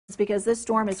because this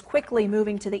storm is quickly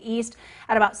moving to the east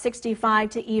at about 65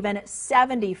 to even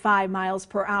 75 miles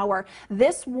per hour.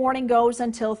 This warning goes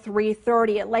until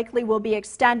 3:30. It likely will be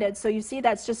extended. So you see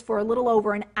that's just for a little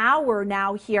over an hour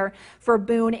now here for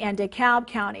Boone and DeKalb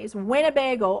counties.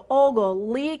 Winnebago, Ogle,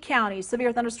 Lee County,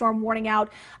 severe thunderstorm warning out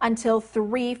until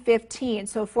 3:15.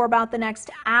 So for about the next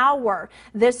hour,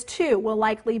 this too will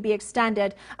likely be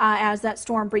extended as that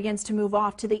storm begins to move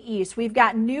off to the east. We've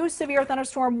got new severe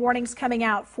thunderstorm warnings coming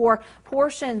out for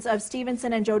portions of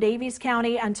Stevenson and Joe Daviess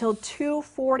County until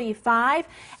 2:45,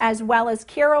 as well as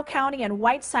Carroll County and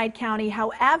Whiteside County.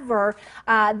 However,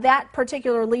 that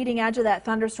particular leading edge of that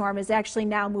thunderstorm is actually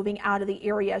now moving out of the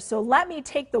area. So let me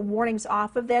take the warnings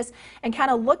off of this and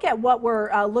kind of look at what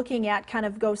we're looking at, kind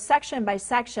of go section by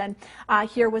section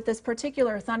here with this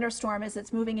particular thunderstorm as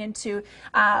it's moving into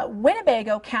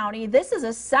Winnebago County. This is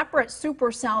a separate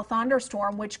supercell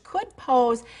thunderstorm which could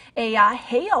pose a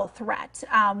hail threat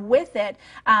with it.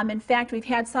 In fact, we've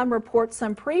had some reports,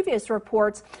 some previous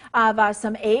reports of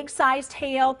some egg-sized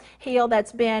hail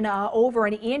that's been over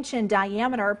an inch in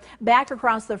diameter back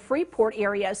across the Freeport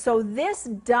area. So this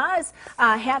does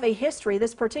have a history.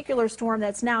 This particular storm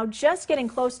that's now just getting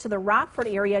close to the Rockford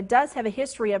area does have a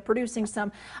history of producing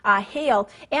some hail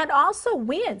and also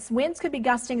winds. Winds could be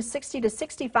gusting 60 to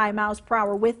 65 miles per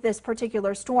hour with this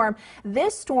particular storm.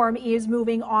 This storm is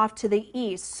moving off to the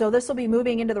east. So this will be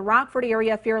moving into the Rockford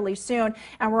area fairly soon,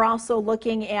 and we're also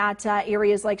looking at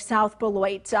areas like South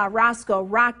Beloit, Roscoe,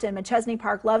 Rockton, McChesney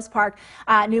Park, Loves Park,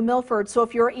 New Milford. So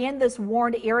if you're in this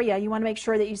warned area, you want to make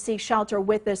sure that you seek shelter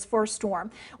with this first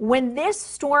storm. When this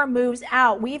storm moves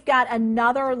out, we've got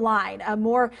another line, a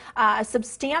more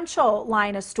substantial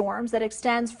line of storms that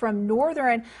extends from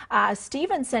northern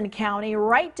Stevenson County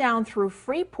right down through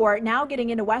Freeport, now getting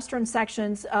into western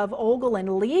sections of Ogle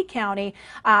and Lee County.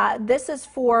 This is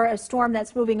for a storm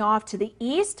that's moving off to the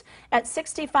east at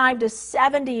 65 to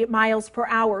 70 miles per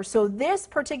hour. So this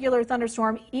particular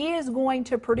thunderstorm is going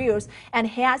to produce and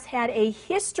has had a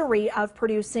history of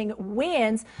producing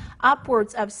winds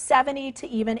upwards of 70 to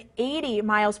even 80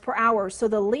 miles per hour. So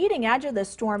the leading edge of this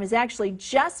storm is actually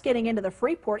just getting into the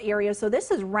Freeport area. So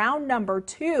this is round number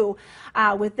 2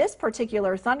 with this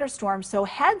particular thunderstorm. So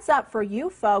heads up for you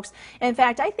folks. In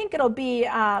fact, I think it'll be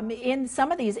in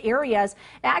some of these areas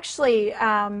actually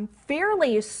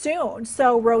fairly soon.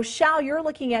 So Rochelle, you're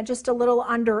looking at just a little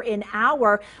under an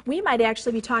hour. We might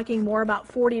actually be talking more about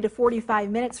 40 to 45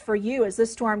 minutes for you as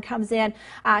this storm comes in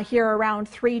here around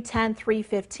 3:10,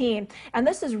 3:15. And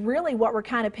this is really what we're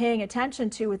kind of paying attention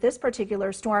to with this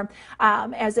particular storm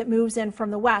as it moves in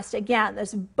from the west. Again,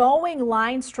 this bowing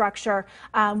line structure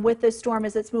with this storm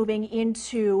as it's moving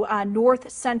into north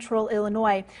central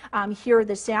Illinois here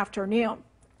this afternoon.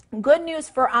 Good news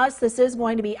for us, this is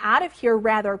going to be out of here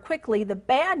rather quickly. The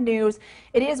bad news,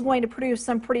 it is going to produce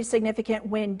some pretty significant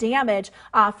wind damage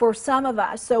for some of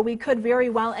us. So we could very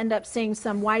well end up seeing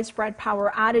some widespread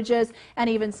power outages and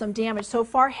even some damage. So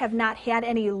far have not had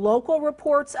any local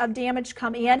reports of damage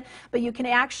come in, but you can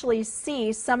actually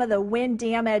see some of the wind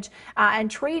damage and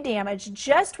tree damage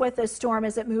just with this storm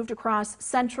as it moved across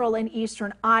central and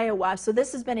eastern Iowa. So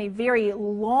this has been a very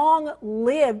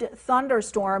long-lived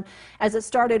thunderstorm as it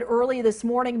started early this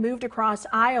morning, moved across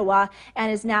Iowa,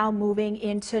 and is now moving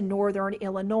into northern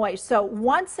Illinois. So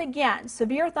once again,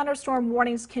 severe thunderstorm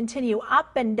warnings continue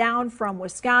up and down from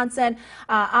Wisconsin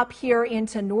up here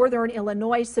into northern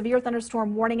Illinois. Severe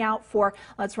thunderstorm warning out for,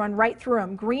 let's run right through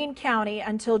them, Greene County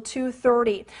until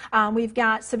 2:30. We've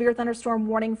got severe thunderstorm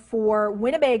warning for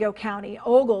Winnebago County,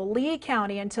 Ogle, Lee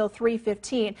County until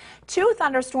 3:15. 2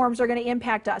 thunderstorms are going to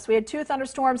impact us. We had 2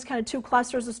 thunderstorms, kind of 2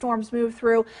 clusters of storms move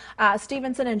through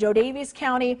Stevenson and Joe Daviess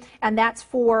County, and that's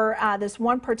for this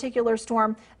one particular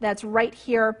storm that's right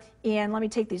here in, let me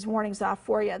take these warnings off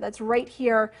for you, that's right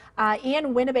here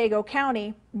in Winnebago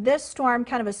County. This storm,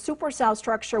 kind of a supercell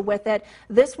structure with it.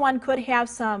 This one could have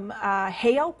some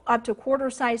hail, up to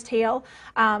quarter-sized hail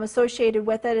associated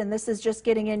with it, and this is just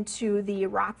getting into the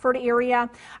Rockford area,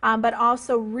 but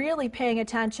also really paying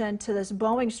attention to this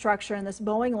bowing structure and this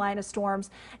bowing line of storms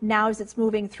now as it's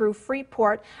moving through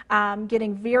Freeport,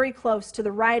 getting very close to the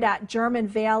Rydot, German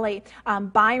Valley,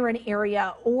 Byron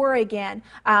area, Oregon,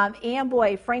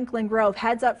 Amboy, Franklin Grove.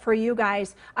 Heads up for you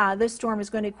guys, this storm is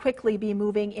going to quickly be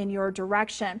moving in your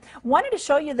direction. Wanted to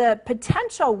show you the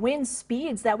potential wind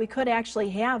speeds that we could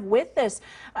actually have with this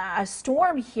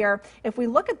storm here. If we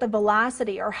look at the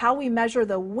velocity or how we measure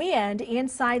the wind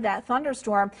inside that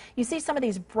thunderstorm, you see some of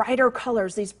these brighter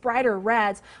colors, these brighter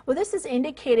reds. Well, this is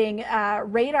indicating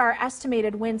radar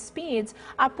estimated wind speeds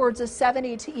upwards of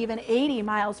 70 to even 80 miles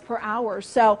miles per hour.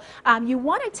 So you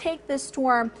want to take this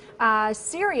storm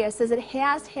serious, as it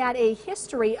has had a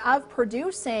history of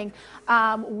producing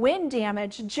wind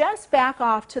damage just back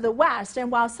off to the west. And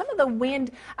while some of the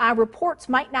wind reports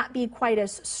might not be quite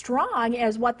as strong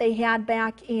as what they had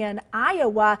back in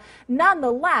Iowa,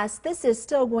 nonetheless, this is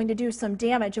still going to do some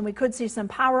damage, and we could see some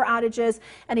power outages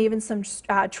and even some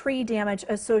tree damage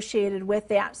associated with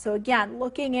that. So again,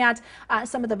 looking at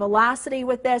some of the velocity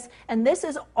with this, and this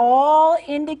is all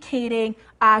indicating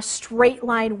straight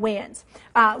line winds.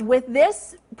 With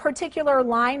this particular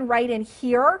line right in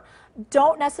here,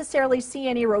 don't necessarily see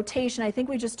any rotation. I think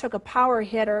we just took a power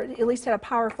hit, or at least had a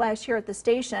power flash here at the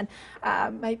station.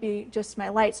 Might be just my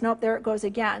lights. Nope, there it goes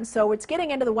again. So it's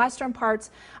getting into the western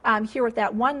parts here with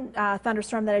that one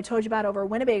thunderstorm that I told you about over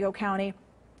Winnebago County.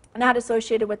 Not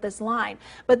associated with this line,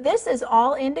 but this is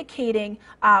all indicating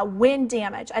wind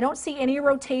damage. I don't see any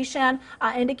rotation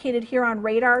indicated here on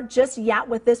radar just yet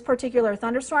with this particular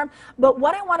thunderstorm, but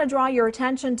what I want to draw your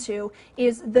attention to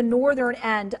is the northern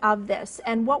end of this,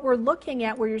 and what we're looking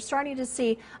at, where you're starting to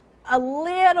see a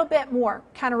little bit more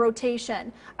kind of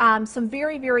rotation, some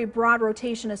very, very broad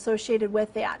rotation associated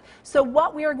with that. So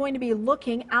what we are going to be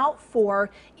looking out for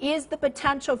is the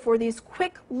potential for these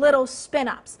quick little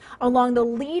spin-ups along the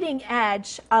leading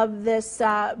edge of this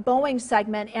Boeing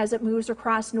segment as it moves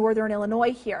across northern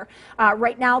Illinois here.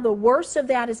 Right now, the worst of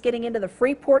that is getting into the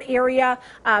Freeport area,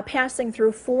 passing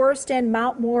through Forreston,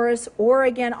 Mount Morris,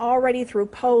 Oregon, already through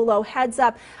Polo. Heads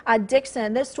up,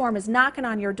 Dixon, this storm is knocking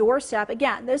on your doorstep.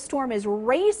 Again, this storm is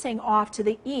racing off to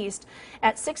the east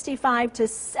at 65 to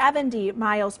 70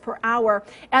 miles per hour.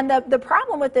 And the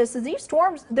problem with this is these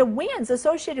storms, the winds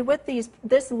associated with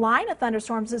this line of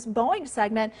thunderstorms, this Boeing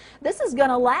segment, this is going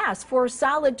to last for a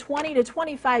solid 20 to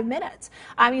 25 minutes.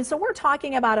 I mean, so we're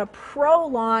talking about a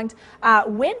prolonged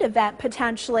wind event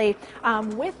potentially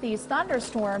with these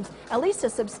thunderstorms, at least a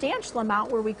substantial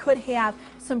amount where we could have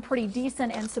some pretty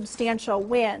decent and substantial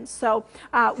winds. So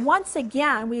once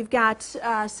again, we've got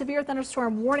severe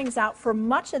thunderstorm warnings out for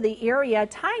much of the area.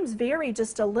 Times vary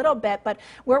just a little bit, but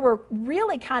where we're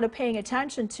really kind of paying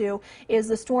attention to is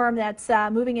the storm that's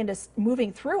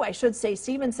moving through, I should say,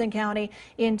 Stevenson County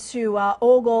into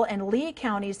Ogle and Lee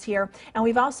counties here. And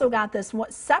we've also got this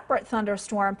separate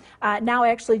thunderstorm now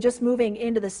actually just moving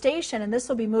into the station, and this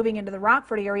will be moving into the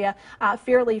Rockford area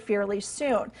fairly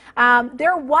soon.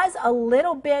 There was a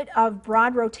little bit of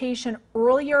broad rotation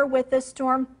earlier with this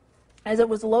storm, as it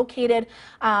was located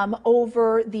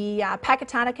over the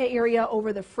Pecatonica area,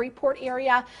 over the Freeport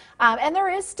area. And there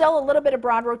is still a little bit of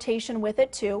broad rotation with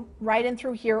it too, right in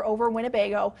through here over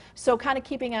Winnebago. So kind of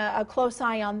keeping a close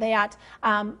eye on that.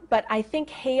 But I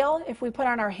think hail, if we put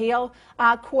on our hail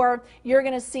core, you're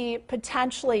going to see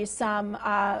potentially some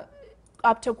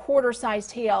up to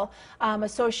quarter-sized hail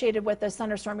associated with this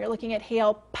thunderstorm. You're looking at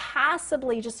hail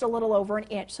possibly just a little over an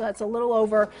inch, so that's a little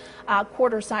over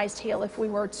quarter-sized hail if we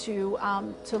were to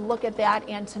look at that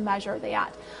and to measure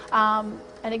that. And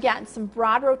again, some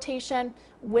broad rotation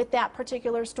with that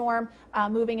particular storm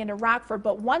moving into Rockford,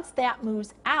 but once that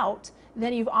moves out,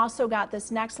 then you've also got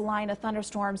this next line of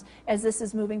thunderstorms as this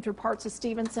is moving through parts of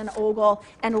Stevenson, Ogle,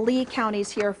 and Lee counties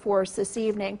here for us this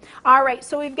evening. All right,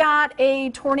 so we've got a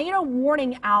tornado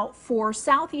warning out for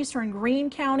southeastern Greene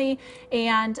County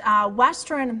and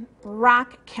western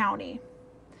Rock County.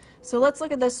 So let's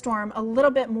look at this storm a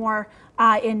little bit more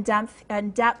in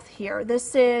depth here.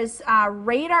 This is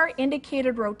radar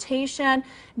indicated rotation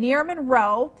near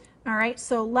Monroe. All right,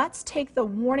 so let's take the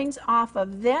warnings off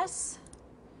of this.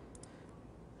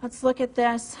 Let's look at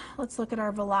this. Let's look at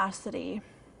our velocity.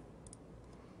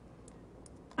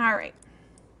 All right.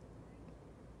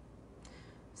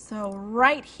 So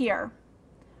right here,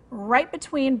 right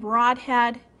between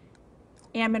Brodhead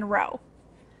and Monroe,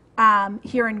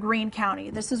 here in Greene County.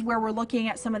 This is where we're looking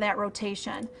at some of that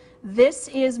rotation. This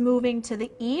is moving to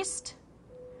the east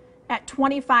at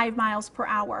 25 miles per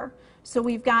hour. So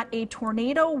we've got a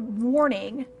tornado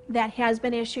warning that has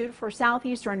been issued for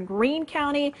southeastern Greene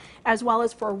County as well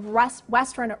as for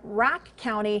western Rock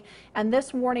County, and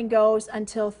this warning goes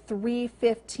until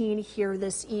 3:15 here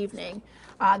this evening,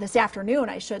 this afternoon,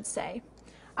 I should say.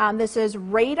 This is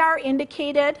radar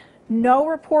indicated. No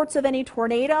reports of any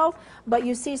tornado, but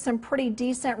you see some pretty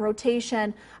decent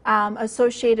rotation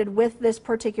associated with this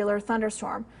particular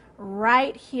thunderstorm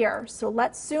right here. So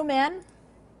let's zoom in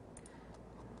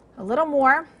a little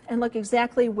more and look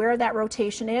exactly where that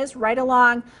rotation is, right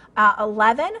along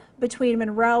 11 between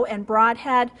Monroe and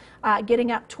Brodhead,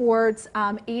 getting up towards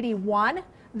 81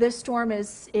 this storm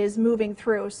is moving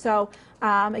through. So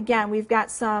again, we've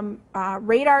got some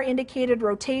radar indicated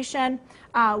rotation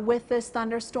with this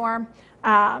thunderstorm.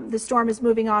 The storm is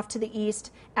moving off to the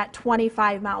east at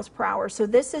 25 miles per hour. So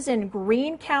this is in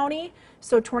Greene County.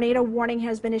 So tornado warning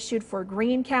has been issued for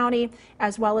Greene County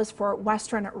as well as for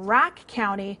western Rock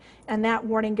County, and that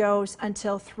warning goes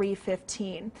until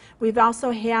 3:15. We've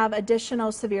also have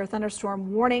additional severe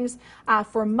thunderstorm warnings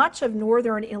for much of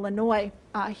northern Illinois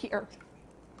here.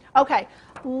 Okay,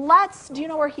 do you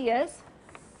know where he is?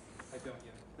 I don't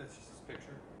yet. That's just his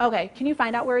picture. Okay, can you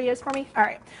find out where he is for me? All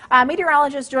right.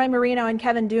 Meteorologists Joy Marino and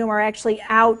Kevin Doom are actually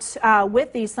out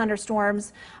with these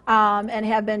thunderstorms and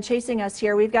have been chasing us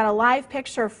here. We've got a live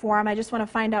picture for him. I just want to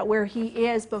find out where he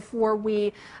is before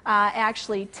we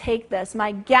actually take this.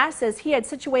 My guess is he had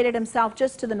situated himself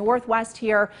just to the northwest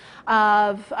here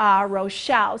of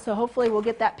Rochelle. So hopefully we'll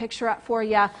get that picture up for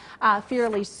you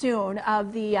fairly soon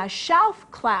of the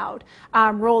shelf cloud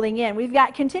rolling in. We've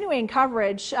got continuing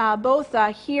coverage both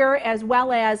here as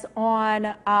well as on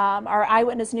our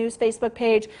Eyewitness News Facebook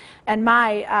page and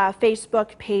my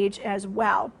Facebook page as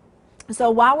well. So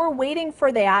while we're waiting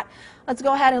for that, let's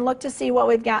go ahead and look to see what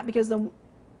we've got, because the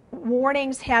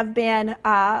warnings have been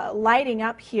lighting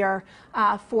up here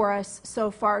for us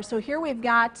so far. So here we've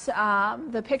got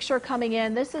the picture coming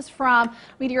in. This is from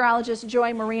meteorologist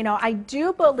Joy Marino. I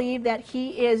do believe that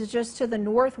he is just to the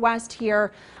northwest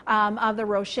here of the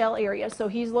Rochelle area. So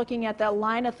he's looking at that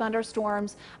line of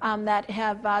thunderstorms that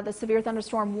have the severe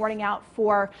thunderstorm warning out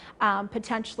for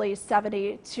potentially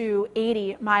 70 to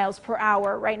 80 miles per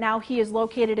hour. Right now he is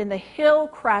located in the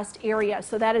Hillcrest area.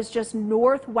 So that is just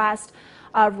northwest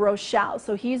of Rochelle.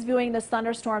 So he's viewing this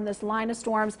thunderstorm, this line of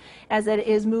storms, as it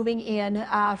is moving in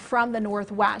from the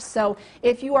northwest. So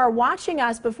if you are watching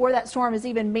us before that storm has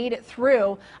even made it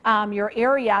through your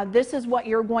area, this is what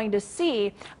you're going to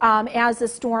see as the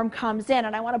storm comes in.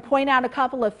 And I want to point out a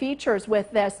couple of features with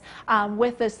this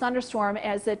thunderstorm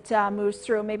as it moves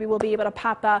through. Maybe we'll be able to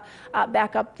pop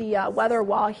back up the weather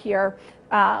wall here.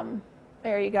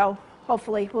 There you go.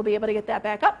 Hopefully we'll be able to get that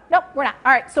back up. Nope, we're not.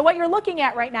 All right, so what you're looking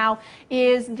at right now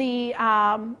is the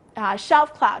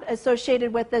shelf cloud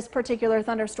associated with this particular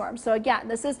thunderstorm. So again,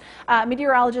 this is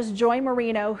meteorologist Joy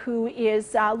Marino who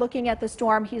is looking at the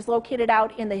storm. He's located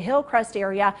out in the Hillcrest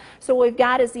area. So what we've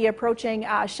got is the approaching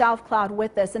shelf cloud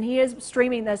with this, and he is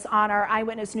streaming this on our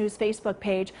Eyewitness News Facebook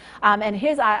page and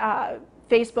his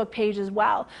Facebook page as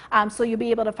well. So you'll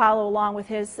be able to follow along with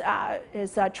his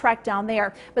trek down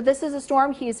there. But this is a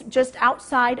storm. He's just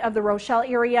outside of the Rochelle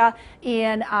area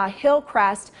in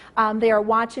Hillcrest. They are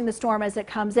watching the storm as it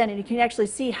comes in, and you can actually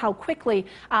see how quickly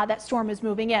that storm is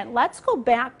moving in. Let's go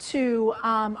back to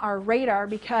our radar,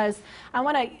 because I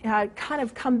want to kind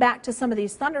of come back to some of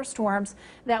these thunderstorms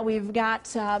that we've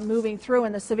got moving through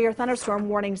and the severe thunderstorm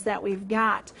warnings that we've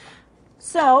got.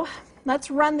 So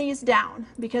let's run these down,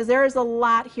 because there is a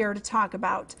lot here to talk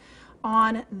about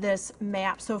on this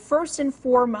map. So first and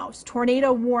foremost,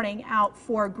 tornado warning out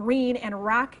for Greene and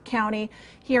Rock County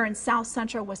here in south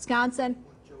central Wisconsin.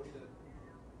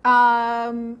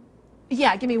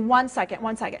 Yeah, give me one second.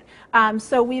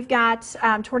 So we've got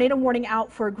tornado warning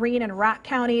out for Greene and Rock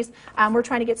counties. We're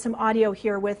trying to get some audio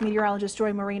here with meteorologist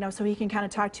Joy Marino so he can kind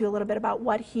of talk to you a little bit about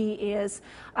what he is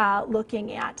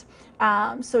looking at.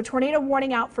 So tornado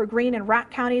warning out for Greene and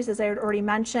Rock counties, as I had already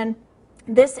mentioned.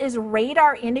 This is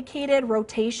radar indicated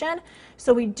rotation,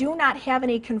 so we do not have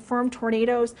any confirmed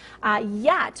tornadoes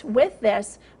yet with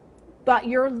this. But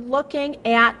you're looking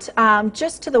at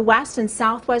just to the west and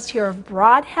southwest here of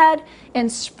Brodhead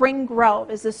and Spring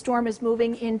Grove as the storm is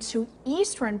moving into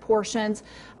eastern portions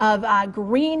of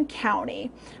Greene County.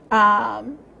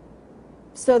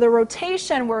 So the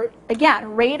rotation,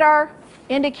 again, radar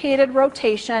indicated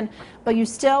rotation, but you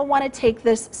still want to take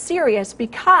this serious,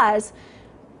 because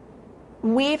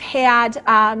we've had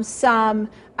some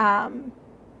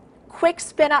quick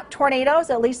spin up tornadoes,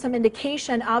 at least some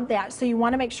indication of that. So you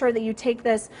want to make sure that you take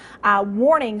this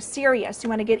warning serious. You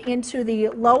want to get into the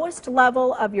lowest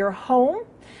level of your home,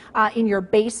 in your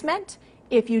basement.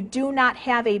 If you do not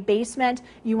have a basement,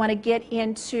 you want to get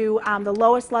into the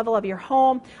lowest level of your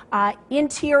home,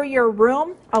 interior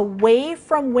room, away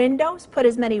from windows. Put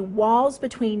as many walls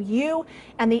between you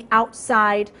and the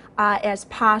outside as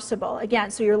possible.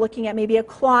 Again, so you're looking at maybe a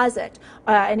closet,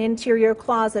 an interior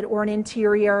closet, or an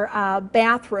interior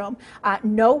bathroom.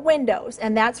 No windows,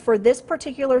 and that's for this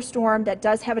particular storm that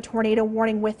does have a tornado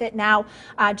warning with it now,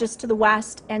 just to the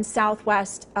west and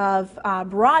southwest of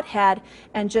Brodhead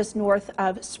and just north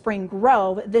of Spring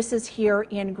Grove. This is here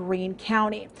in Greene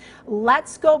County.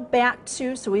 Let's go back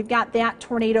to, so we've got that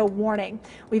tornado warning.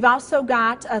 We've also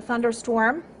got a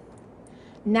thunderstorm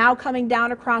Now coming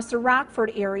down across the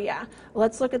Rockford area.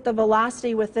 Let's look at the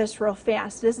velocity with this real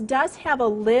fast. This does have a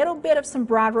little bit of some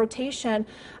broad rotation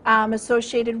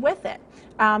associated with it.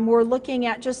 We're looking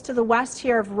at just to the west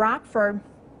here of Rockford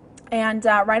and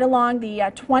right along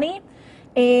the 20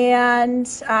 and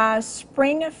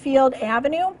Springfield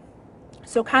Avenue.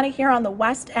 So kind of here on the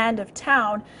west end of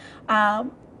town.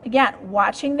 Again,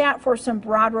 watching that for some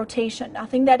broad rotation.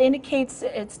 Nothing that indicates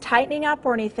it's tightening up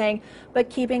or anything, but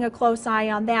keeping a close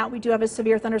eye on that. We do have a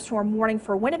severe thunderstorm warning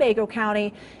for Winnebago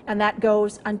County, and that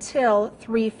goes until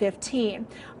 3:15.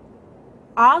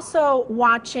 Also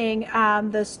watching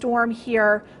the storm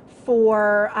here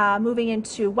for moving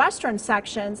into western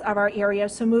sections of our area,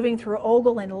 so moving through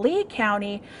Ogle and Lee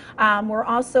County. We're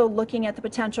also looking at the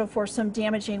potential for some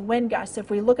damaging wind gusts.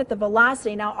 If we look at the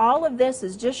velocity, now all of this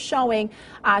is just showing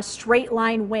straight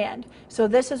line wind. So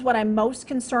this is what I'm most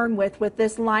concerned with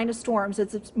this line of storms.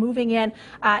 It's moving in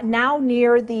now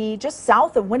near the just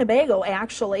south of Winnebago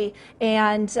actually,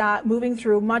 and moving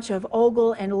through much of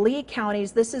Ogle and Lee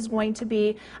counties. This is going to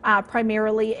be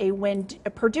primarily a wind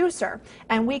producer,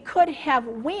 and we could have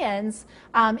winds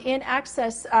in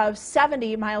excess of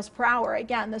 70 miles per hour.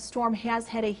 Again, the storm has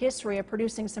had a history of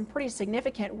producing some pretty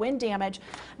significant wind damage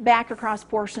back across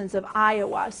portions of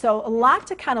Iowa. So a lot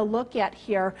to kind of look at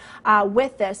here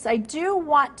with this. I do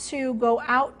want to go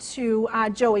out to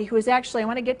Joey, who is actually, I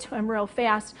want to get to him real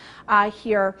fast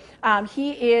here.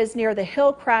 He is near the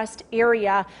Hillcrest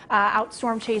area, out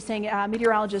storm chasing,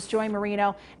 meteorologist Joey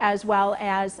Marino, as well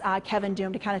as Kevin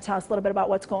Doom, to kind of tell us a little bit about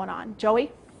what's going on.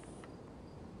 Joey?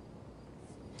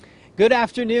 Good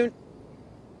afternoon.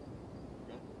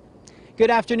 Good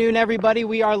afternoon, everybody.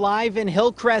 We are live in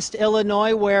Hillcrest,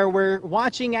 Illinois, where we're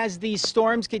watching as these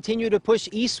storms continue to push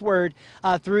eastward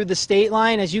through the state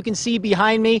line. As you can see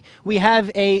behind me, we have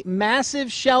a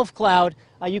massive shelf cloud.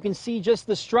 You can see just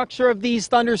the structure of these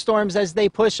thunderstorms as they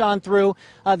push on through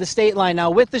the state line. Now,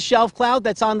 with the shelf cloud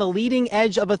that's on the leading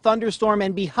edge of a thunderstorm,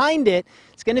 and behind it,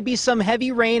 it's going to be some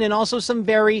heavy rain and also some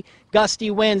very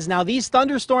gusty winds. Now, these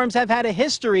thunderstorms have had a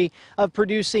history of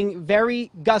producing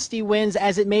very gusty winds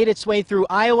as it made its way through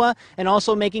Iowa and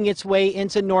also making its way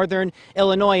into northern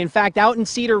Illinois. In fact, out in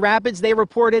Cedar Rapids, they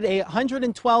reported a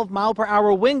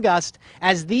 112-mile-per-hour wind gust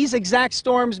as these exact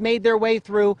storms made their way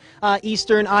through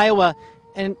eastern Iowa.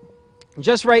 And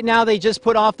just right now, they just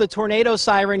put off the tornado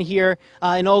siren here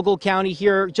in Ogle County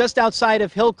here, just outside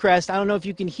of Hillcrest. I don't know if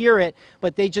you can hear it,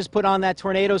 but they just put on that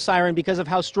tornado siren because of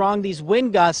how strong these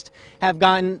wind gusts have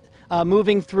gotten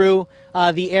moving through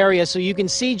the area. So you can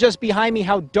see just behind me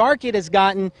how dark it has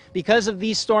gotten because of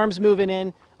these storms moving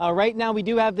in. Right now, we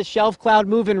do have the shelf cloud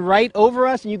moving right over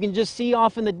us, and you can just see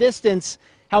off in the distance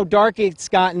how dark it's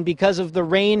gotten because of the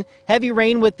rain, heavy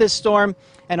rain with this storm,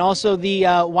 and also the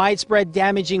widespread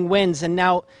damaging winds. And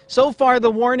now, so far, the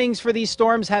warnings for these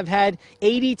storms have had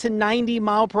 80 to 90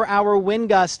 mile per hour wind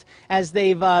gust as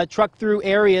they've trucked through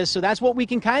areas. So that's what we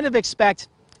can kind of expect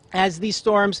as these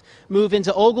storms move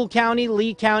into Ogle County,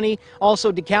 Lee County,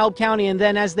 also DeKalb County, and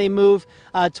then as they move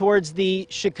towards the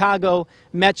Chicago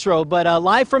metro. But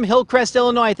live from Hillcrest,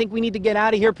 Illinois, I think we need to get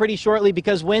out of here pretty shortly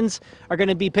because winds are going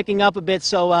to be picking up a bit.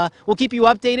 So we'll keep you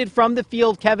updated from the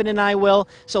field. Kevin and I will.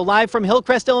 So live from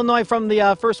Hillcrest, Illinois, from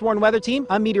the First Warn Weather Team,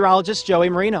 I'm meteorologist Joey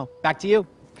Marino. Back to you.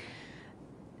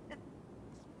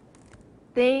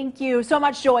 Thank you so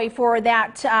much, Joy, for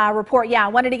that report. Yeah, I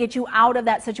wanted to get you out of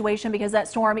that situation because that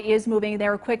storm is moving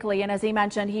there quickly. And as he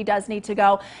mentioned, he does need to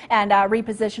go and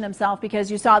reposition himself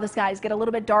because you saw the skies get a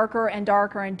little bit darker and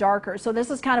darker and darker. So this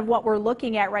is kind of what we're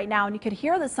looking at right now. And you could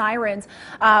hear the sirens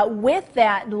with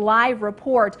that live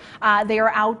report. They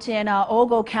are out in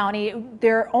Ogle County.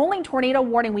 Their only tornado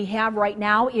warning we have right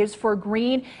now is for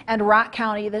Greene and Rock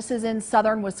County. This is in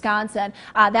southern Wisconsin.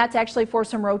 That's actually for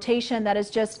some rotation that is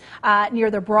just near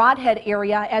the Broadhead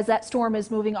area as that storm is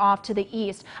moving off to the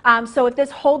east. So if this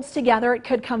holds together, it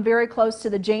could come very close to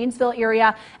the Janesville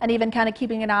area and even kind of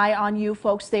keeping an eye on you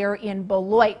folks there in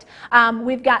Beloit.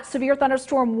 We've got severe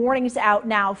thunderstorm warnings out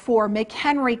now for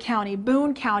McHenry County,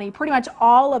 Boone County, pretty much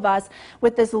all of us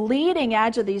with this leading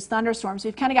edge of these thunderstorms.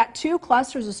 We've kind of got two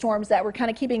clusters of storms that we're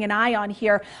kind of keeping an eye on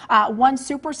here. One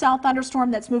supercell thunderstorm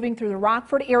that's moving through the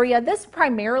Rockford area. This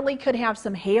primarily could have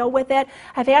some hail with it.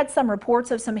 I've had some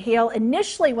reports of some hail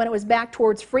initially when it was back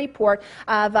towards Freeport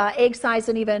of egg-sized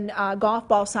and even golf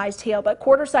ball-sized hail, but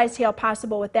quarter-sized hail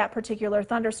possible with that particular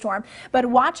thunderstorm. But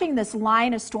watching this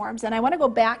line of storms, and I want to go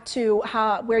back to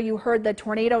where you heard the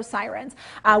tornado sirens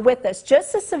with this.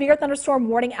 Just a severe thunderstorm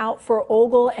warning out for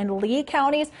Ogle and Lee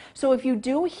counties. So if you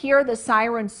do hear the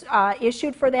sirens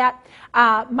issued for that,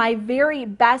 my very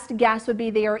best guess would be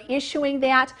they are issuing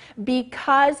that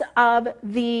because of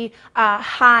the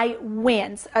high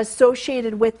winds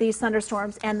associated with these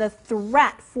thunderstorms and the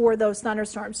threat for those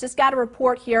thunderstorms. Just got a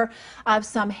report here of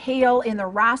some hail in the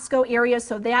Roscoe area,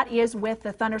 so that is with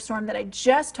the thunderstorm that I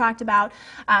just talked about,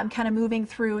 kind of moving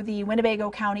through the Winnebago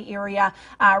County area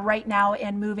right now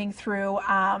and moving through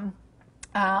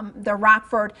the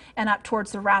Rockford and up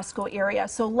towards the Roscoe area.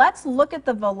 So let's look at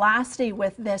the velocity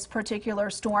with this particular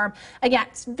storm. Again,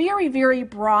 it's very, very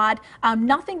broad.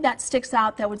 Nothing that sticks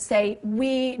out that would say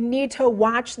we need to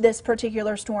watch this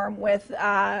particular storm with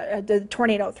the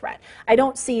tornado threat. I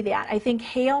don't see that. I think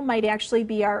hail might actually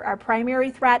be our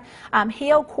primary threat.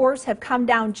 Hail cores have come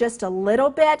down just a little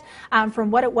bit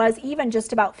from what it was even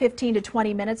just about 15 to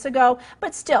 20 minutes ago,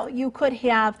 but still you could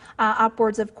have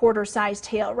upwards of quarter-sized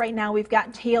hail. Right now we've got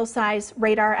hail size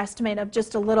radar estimate of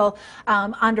just a little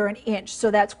under an inch, so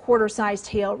that's quarter-sized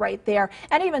hail right there,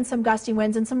 and even some gusty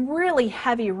winds and some really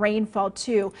heavy rainfall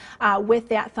too with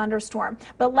that thunderstorm.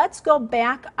 But let's go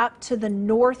back up to the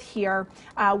north here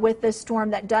with this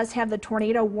storm that does have the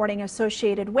tornado warning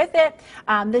associated with it.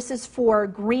 This is for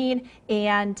Greene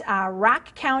and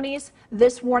Rock counties.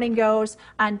 This warning goes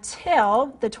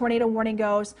until, the tornado warning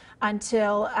goes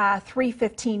until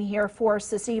 3:15 here for us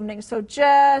this evening. So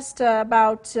just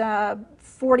about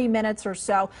 40 minutes or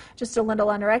so, just a little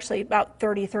under, actually about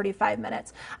 35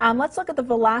 minutes. Let's look at the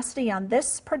velocity on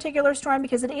this particular storm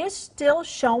because it is still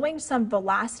showing some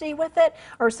velocity with it,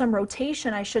 or some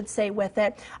rotation I should say with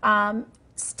it.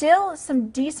 Still some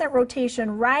decent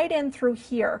rotation right in through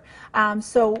here.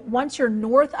 So once you're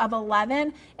north of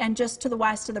 11 and just to the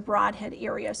west of the Broadhead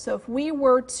area. So if we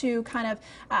were to kind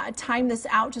of time this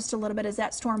out just a little bit as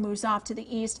that storm moves off to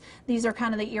the east, these are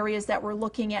kind of the areas that we're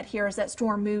looking at here as that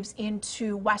storm moves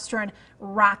into western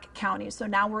Rock County. So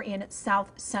now we're in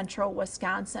south central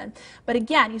Wisconsin. But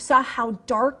again, you saw how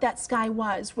dark that sky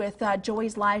was with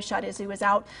Joey's live shot as he was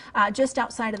out just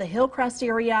outside of the Hillcrest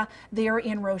area there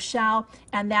in Rochelle.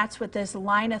 And that's with this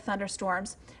line of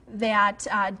thunderstorms that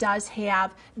does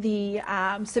have the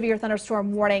severe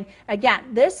thunderstorm warning. Again,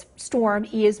 this storm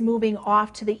is moving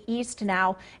off to the east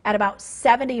now at about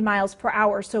 70 miles per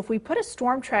hour. So if we put a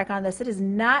storm track on this, it is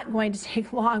not going to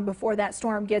take long before that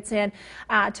storm gets in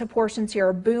to portions here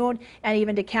of Boone and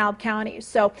even DeKalb counties.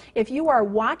 So if you are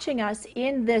watching us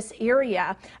in this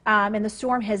area and the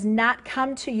storm has not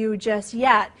come to you just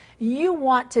yet, you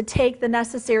want to take the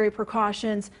necessary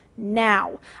precautions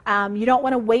now. You don't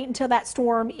want to wait until that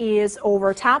storm is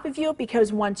over top of you,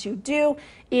 because once you do,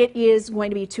 it is going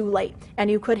to be too late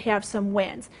and you could have some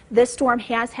winds. This storm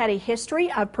has had a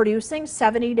history of producing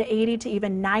 70 to 80 to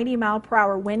even 90 mile per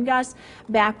hour wind gusts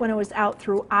back when it was out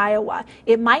through Iowa.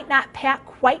 It might not pack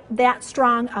quite that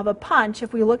strong of a punch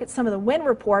if we look at some of the wind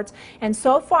reports, and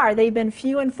so far they've been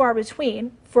few and far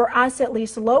between for us, at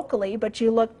least locally. But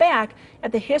you look back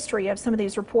at the history of some of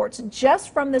these reports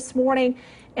just from this morning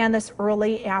and this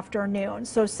early afternoon.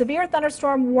 So severe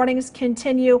thunderstorm warnings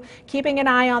continue, keeping an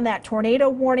eye on that tornado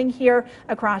warning here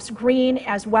across Greene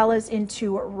as well as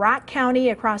into Rock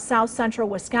County across south central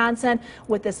Wisconsin.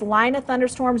 With this line of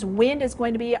thunderstorms, wind is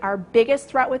going to be our biggest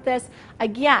threat with this.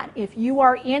 Again, if you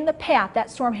are in the path, that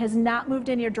storm has not moved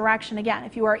in your direction. Again,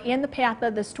 if you are in the path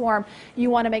of the storm, you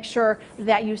want to make sure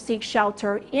that you seek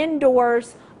shelter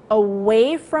indoors,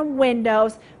 away from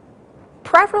windows,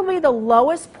 preferably the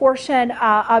lowest portion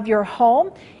of your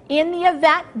home. In the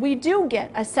event we do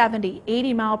get a 70,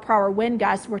 80 mile per hour wind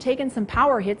gust, we're taking some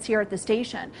power hits here at the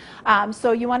station.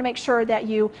 So you want to make sure that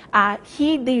you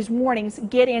heed these warnings,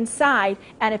 get inside,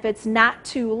 and if it's not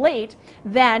too late,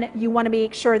 then you want to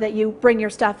make sure that you bring your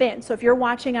stuff in. So if you're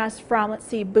watching us from, let's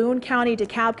see, Boone County,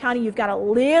 DeKalb County, you've got a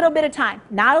little bit of time,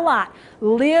 not a lot,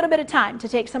 little bit of time to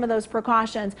take some of those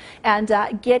precautions and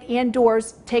get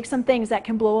indoors, take some things that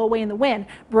can blow away in the wind,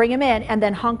 bring them in, and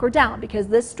then hunker down, because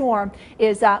this storm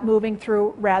is moving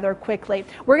through rather quickly.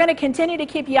 We're going to continue to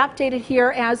keep you updated here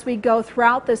as we go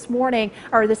throughout this morning,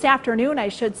 or this afternoon, I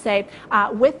should say,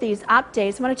 with these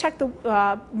updates. I'm going to check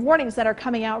the warnings that are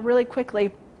coming out really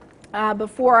quickly.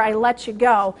 before I let you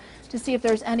go to see if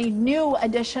there's any new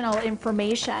additional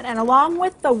information. And along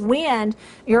with the wind,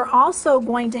 you're also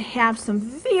going to have some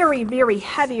very, very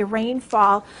heavy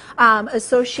rainfall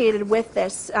associated with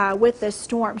this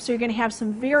storm. So you're going to have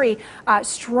some very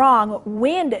strong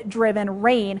wind-driven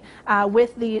rain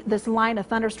with this line of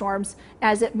thunderstorms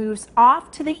as it moves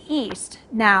off to the east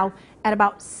now at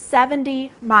about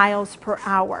 70 miles per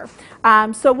hour.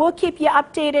 So we'll keep you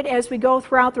updated as we go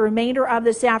throughout the remainder of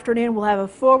this afternoon. We'll have a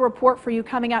full report for you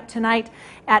coming up tonight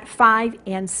at 5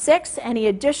 and 6. Any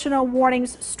additional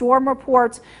warnings, storm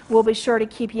reports, we'll be sure to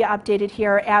keep you updated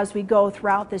here as we go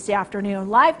throughout this afternoon.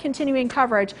 Live continuing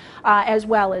coverage as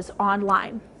well as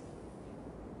online.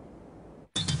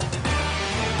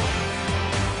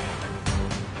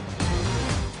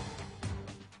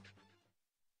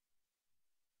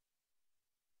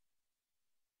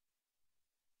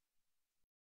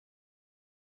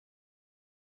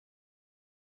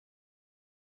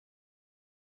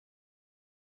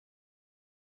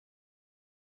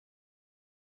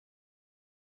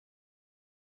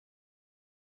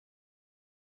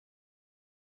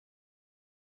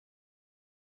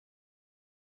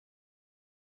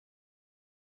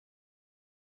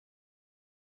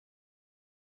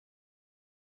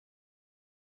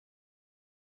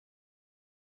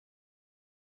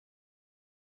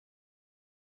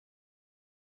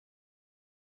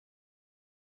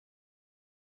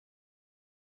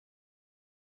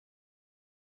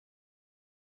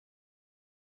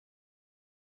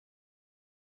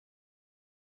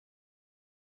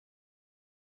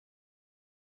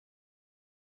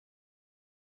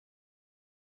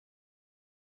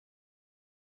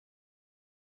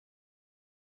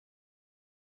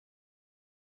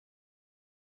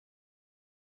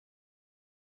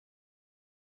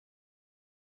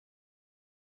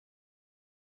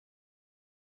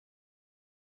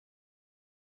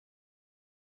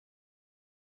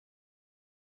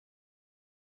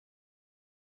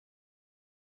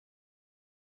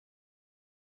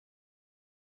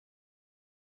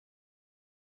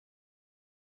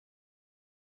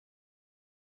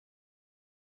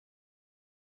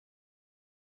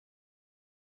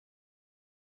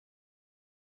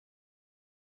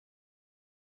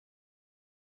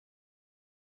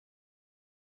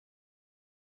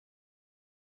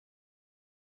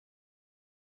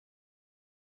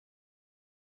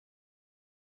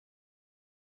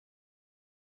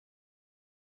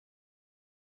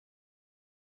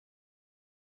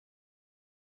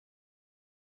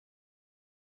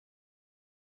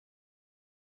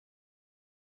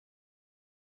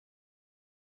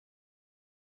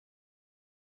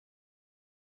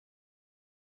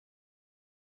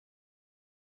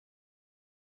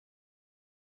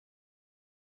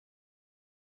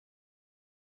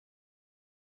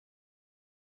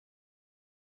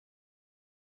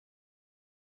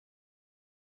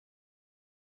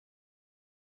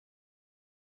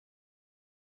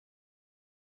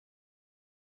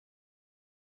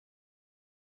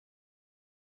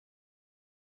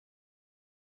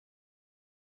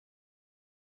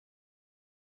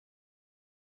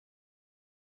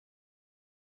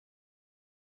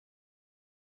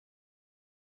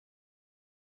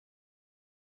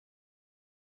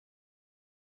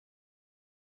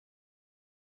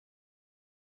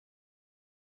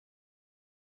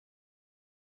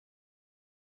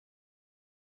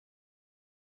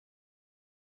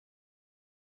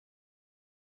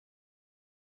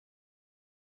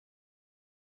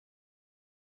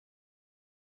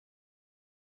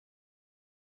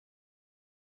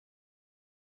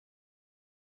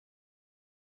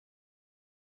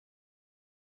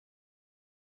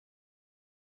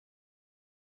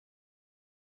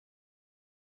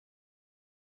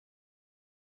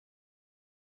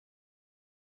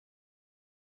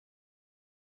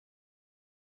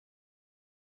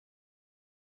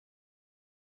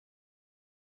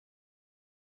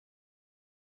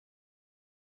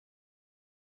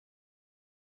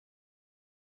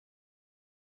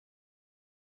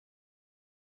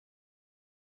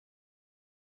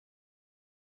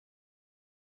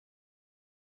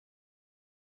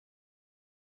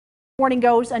 Warning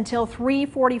goes until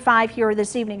 3:45 here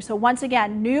this evening. So once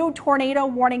again, new tornado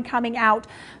warning coming out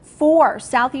for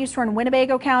southeastern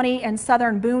Winnebago County and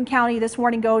southern Boone County. This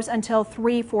warning goes until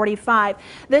 3:45.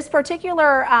 This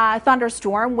particular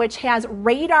thunderstorm, which has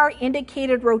radar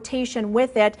indicated rotation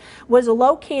with it, was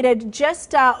located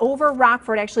just over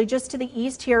Rockford, actually just to the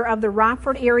east here of the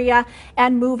Rockford area,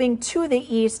 and moving to the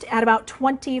east at about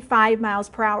 25 miles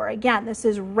per hour. Again, this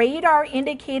is radar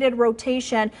indicated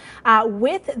rotation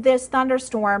with this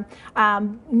thunderstorm.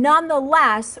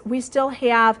 Nonetheless, we still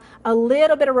have a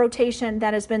little bit of rotation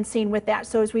that has been seen with that.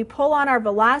 So as we pull on our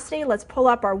velocity, let's pull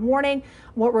up our warning.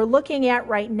 What we're looking at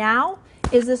right now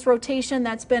is this rotation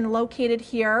that's been located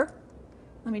here.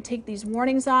 Let me take these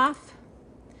warnings off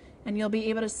and you'll be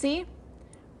able to see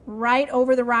right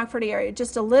over the Rockford area.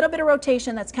 Just a little bit of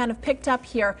rotation that's kind of picked up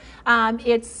here.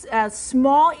 It's a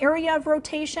small area of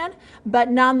rotation, but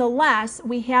nonetheless,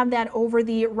 we have that over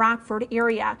the Rockford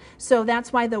area. So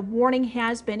that's why the warning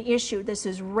has been issued. This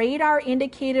is radar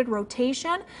indicated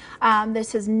rotation.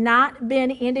 This has not been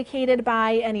indicated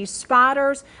by any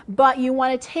spotters, but you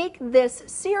want to take this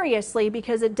seriously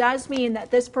because it does mean that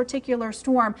this particular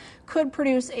storm could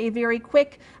produce a very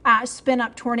quick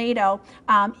spin-up tornado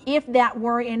if that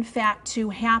were in fact to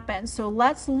happen. So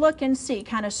let's look and see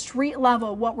kind of street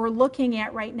level what we're looking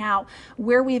at right now,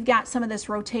 where we've got some of this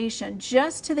rotation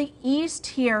just to the east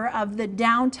here of the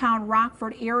downtown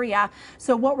Rockford area.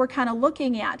 So what we're kind of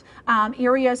looking at,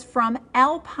 areas from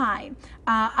Alpine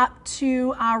up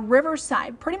to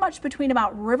Riverside, pretty much between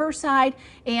about Riverside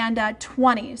and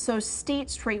 20. So State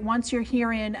Street, once you're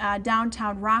here in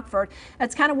downtown Rockford,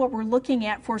 that's kind of what we're looking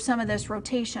at for some of this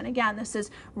rotation. Again, this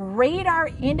is radar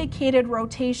indicated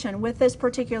rotation with this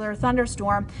particular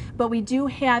thunderstorm, but we do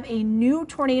have a new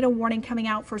tornado warning coming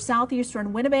out for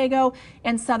southeastern Winnebago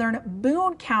and southern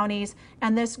Boone counties,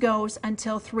 and this goes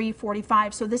until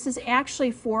 3:45. So this is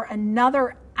actually for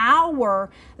another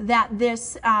hour that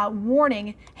this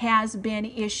warning has been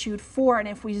issued for. And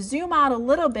if we zoom out a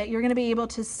little bit, you're going to be able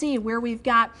to see where we've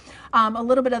got a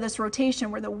little bit of this rotation,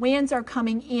 where the winds are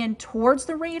coming in towards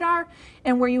the radar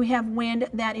and where you have wind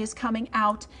that is coming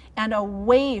out and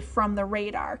away from the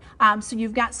radar. So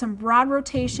you've got some broad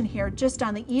rotation here just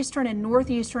on the eastern and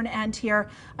northeastern end here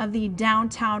of the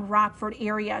downtown Rockford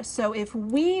area. So if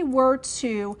we were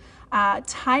to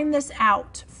time this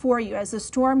out for you as the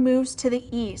storm moves to the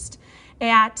east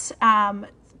at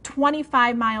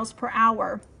 25 miles per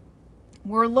hour,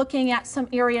 we're looking at some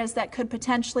areas that could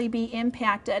potentially be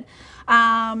impacted.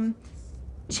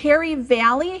 Cherry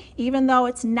Valley, even though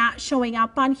it's not showing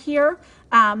up on here,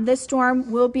 this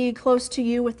storm will be close to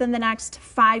you within the next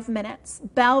 5 minutes.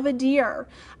 Belvedere,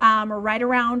 right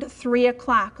around 3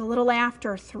 o'clock, a little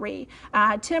after 3.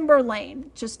 Timberlane,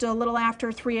 just a little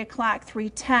after 3 o'clock,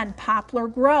 3:10. Poplar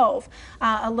Grove,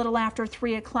 a little after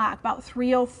 3 o'clock, about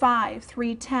 3:05,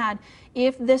 3:10.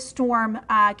 If this storm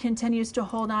continues to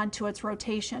hold on to its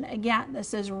rotation. Again,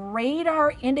 this is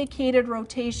radar indicated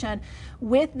rotation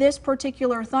with this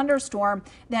particular thunderstorm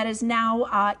that is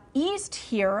now east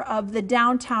here of the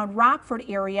downtown Rockford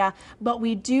area, but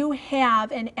we do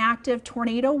have an active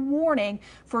tornado warning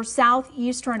for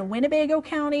southeastern Winnebago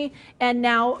County and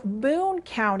now Boone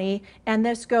County, and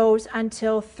this goes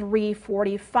until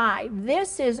 3:45.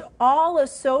 This is all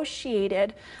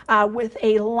associated with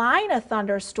a line of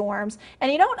thunderstorms.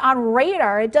 And you know, on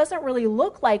radar, it doesn't really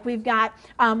look like we've got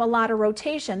a lot of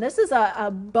rotation. This is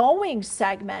a Boeing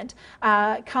segment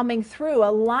coming through,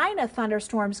 a line of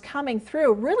thunderstorms coming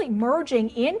through, really merging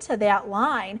into that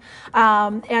line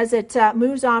as it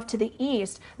moves off to the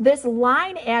east. This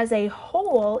line as a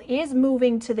whole is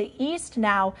moving to the east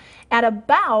now at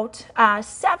about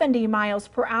 70 miles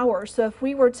per hour. So if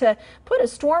we were to put a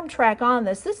storm track on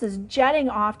this, this is jetting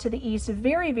off to the east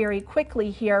very, very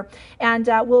quickly here, and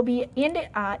will be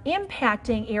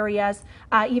impacting areas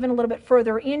even a little bit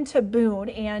further into Boone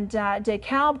and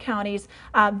DeKalb counties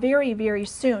very, very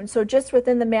soon. So just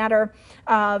within the matter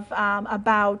of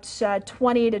about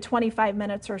 20 to 25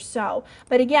 minutes or so.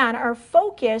 But again, our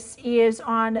focus is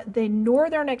on the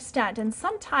northern extent, and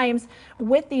sometimes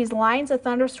with these lines of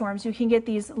thunderstorms, you can get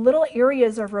these little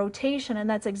areas of rotation, and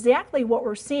that's exactly what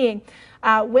we're seeing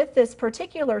with this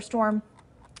particular storm.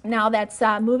 Now that's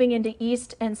moving into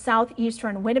east and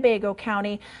southeastern Winnebago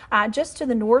County, just to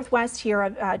the northwest here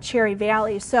of Cherry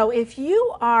Valley. So if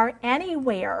you are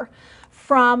anywhere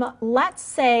from, let's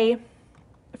say,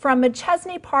 from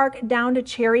McChesney Park down to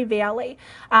Cherry Valley,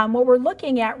 what we're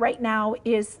looking at right now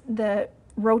is the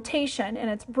rotation,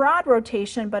 and it's broad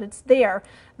rotation, but it's there.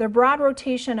 The broad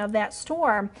rotation of that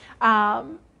storm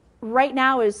right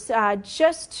now is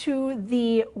just to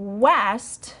the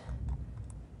west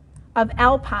of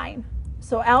Alpine.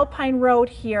 So Alpine Road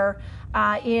here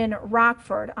in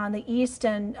Rockford on the east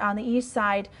and on the east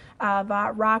side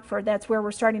Rockford. That's where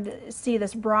we're starting to see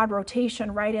this broad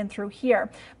rotation right in through here.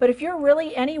 But if you're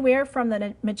really anywhere from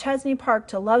the McChesney Park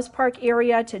to Loves Park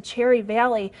area to Cherry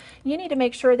Valley, you need to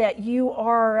make sure that you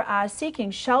are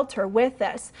seeking shelter with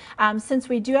this. Since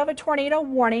we do have a tornado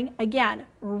warning, again,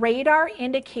 radar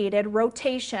indicated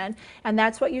rotation, and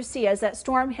that's what you see as that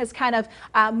storm has kind of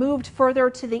moved further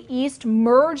to the east,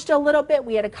 merged a little bit.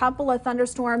 We had a couple of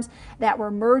thunderstorms that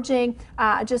were merging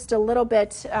just a little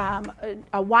bit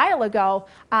a while ago,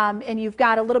 and you've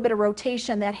got a little bit of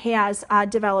rotation that has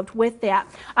developed with that.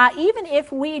 Even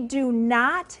if we do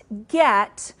not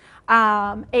get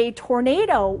a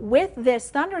tornado with this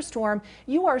thunderstorm,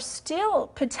 you are still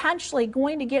potentially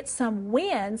going to get some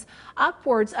winds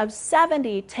upwards of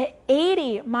 70 to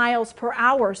 80 miles per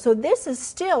hour. So this is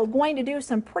still going to do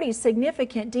some pretty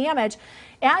significant damage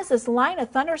as this line of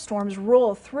thunderstorms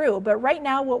roll through. But right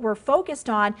now what we're focused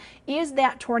on is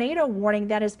that tornado warning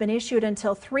that has been issued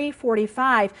until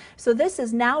 3:45. So this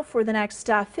is now for the next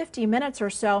 50 minutes or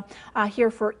so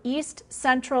here for east,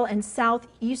 central, and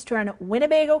southeastern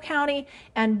Winnebago County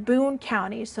and Boone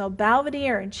County. So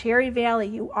Belvedere and Cherry Valley,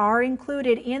 you are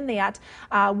included in that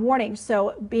warning.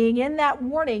 So being in that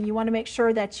warning, you want to make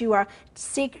sure that you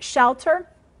seek shelter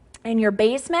in your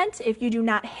basement. If you do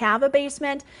not have a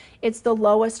basement, it's the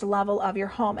lowest level of your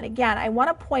home. And again, I want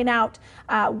to point out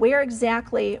where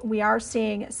exactly we are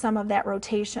seeing some of that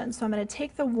rotation. So I'm going to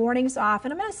take the warnings off,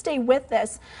 and I'm going to stay with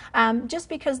this just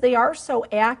because they are so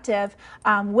active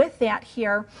with that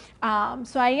here.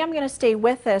 So I am going to stay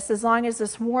with this as long as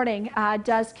this warning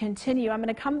does continue. I'm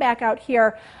going to come back out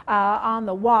here on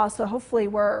the wall, so hopefully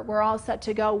we're all set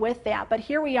to go with that. But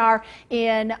here we are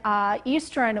in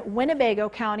eastern Winnebago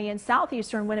County and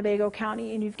southeastern Winnebago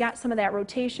County, and you've got some of that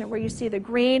rotation where you see the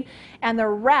green and the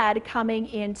red coming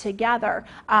in together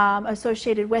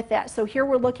associated with that. So here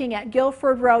we're looking at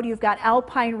Guilford Road. You've got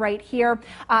Alpine right here.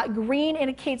 Green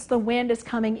indicates the wind is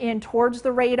coming in towards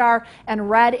the radar, and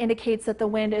red indicates that the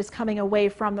wind is coming away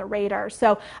from the radar.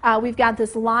 So we've got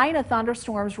this line of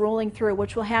thunderstorms rolling through,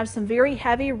 which will have some very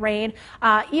heavy rain.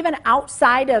 Even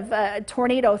outside of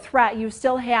tornado threat, you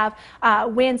still have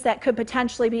winds that could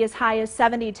potentially be as high as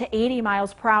 70 to 80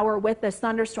 miles per hour with this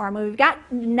thunderstorm. And we've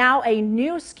got now a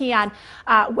new scan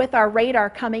with our radar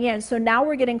coming in. So now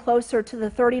we're getting closer to the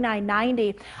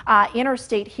 3990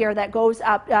 interstate here that goes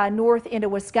up north into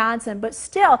Wisconsin, but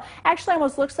still actually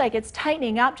almost looks like it's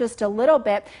tightening up just a little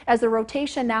bit as the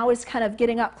rotation now is kind of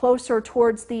getting up closer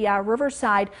towards the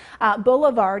Riverside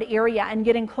Boulevard area and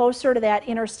getting closer to that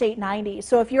Interstate 90.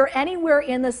 So if you're anywhere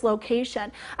in this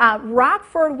location,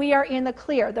 Rockford, we are in the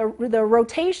clear. The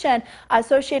rotation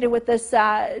associated with this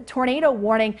tornado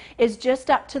warning is just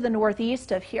up to the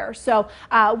northeast of here. So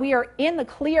we are in the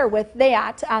clear with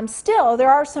that. Still,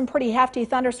 there are some pretty hefty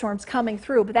thunderstorms coming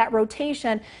through, but that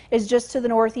rotation is just to the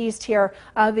northeast here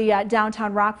of the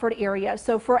downtown Rockford area.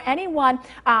 So for anyone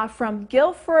from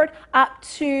Guilford up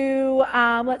to,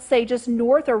 let's say, just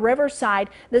north or Riverside,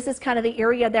 this is kind of the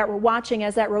area that we're watching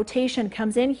as that rotation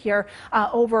comes in here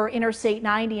over Interstate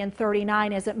 90 and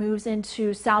 39 as it moves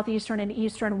into southeastern and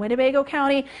eastern Winnebago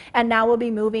County, and now we'll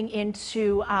be moving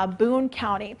into Boone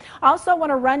County. Also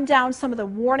want to run down some of the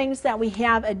warnings that we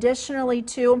have additionally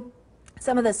to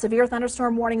some of the severe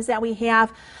thunderstorm warnings that we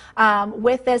have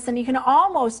with this, and you can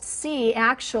almost see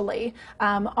actually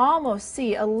almost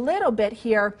see a little bit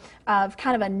here of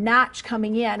kind of a notch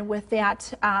coming in with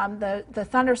that the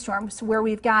thunderstorms where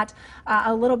we've got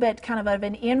a little bit kind of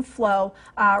an inflow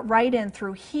right in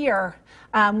through here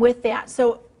with that.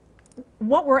 So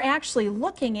what we're actually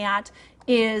looking at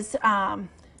is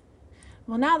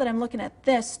well, now that I'm looking at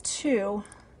this too,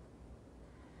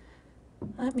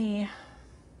 let me,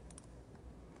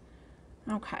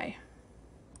 okay.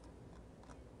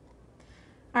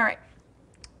 All right.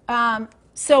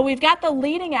 So we've got the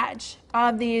leading edge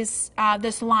of these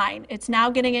this line. It's now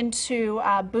getting into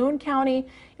Boone County.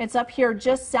 It's up here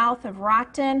just south of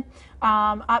Rockton,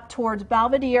 up towards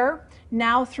Belvedere,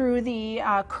 now through the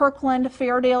Kirkland,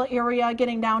 Fairdale area,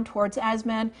 getting down towards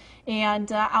Esmond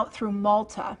and out through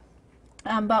Malta.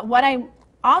 But what I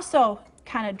also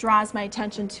kind of draws my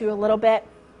attention to a little bit,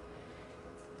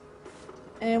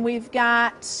 and we've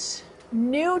got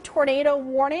new tornado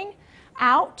warning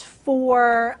out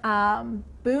for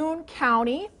Boone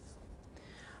County,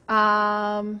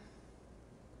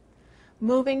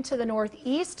 moving to the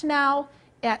northeast now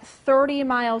at 30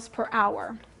 miles per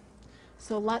hour.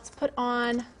 So let's put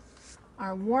on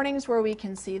our warnings where we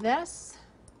can see this.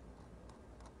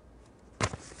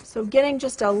 So getting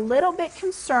just a little bit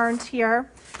concerned here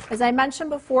As I mentioned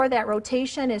before, that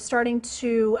rotation is starting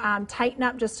to tighten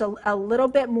up just a little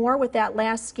bit more with that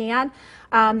last scan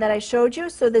that I showed you.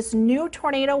 So this new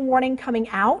tornado warning coming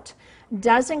out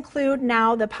does include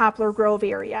now the Poplar Grove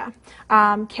area,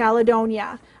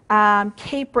 Caledonia,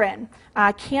 Capron,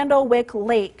 Candlewick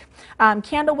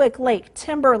Lake,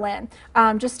 Timberland,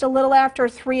 just a little after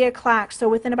 3 o'clock, so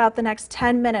within about the next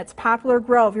 10 minutes. Poplar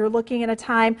Grove, you're looking at a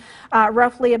time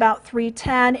roughly about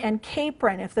 3:10, and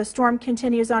Capron, if the storm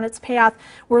continues on its path,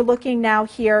 we're looking now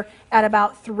here at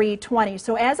about 3:20.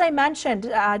 So as I mentioned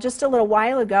just a little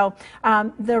while ago,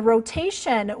 the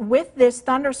rotation with this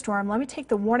thunderstorm, let me take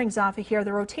the warnings off of here,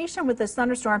 the rotation with this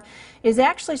thunderstorm is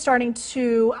actually starting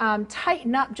to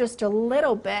tighten up just a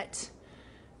little bit.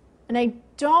 And I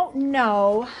don't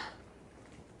know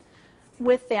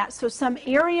with that. So some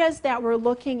areas that we're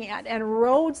looking at and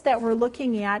roads that we're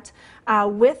looking at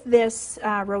with this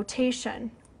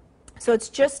rotation. So it's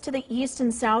just to the east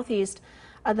and southeast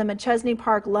of the McChesney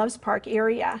Park, Loves Park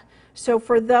area. So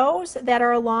for those that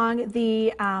are along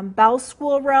the Bell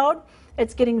School Road,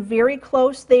 it's getting very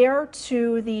close there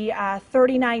to the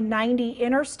 3990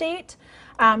 interstate.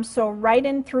 So right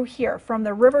in through here from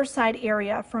the Riverside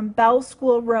area, from Bell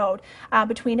School Road,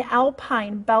 between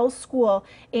Alpine, Bell School,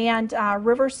 and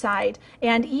Riverside,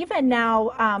 and even now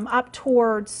up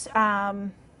towards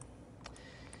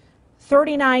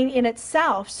 39 in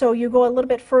itself. So you go a little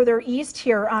bit further east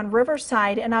here on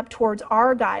Riverside and up towards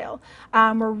Argyle.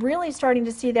 We're really starting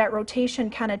to see that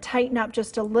rotation kind of tighten up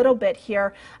just a little bit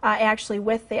here actually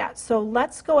with that. So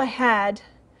let's go ahead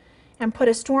and put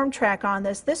a storm track on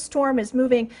this. This storm is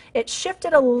moving, it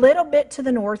shifted a little bit to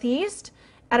the northeast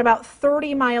at about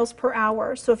 30 miles per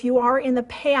hour. So if you are in the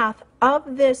path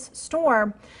of this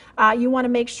storm, you want to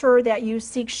make sure that you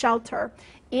seek shelter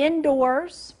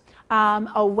indoors,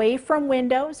 away from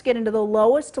windows, get into the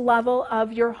lowest level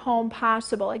of your home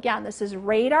possible. Again, this is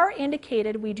radar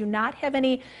indicated. We do not have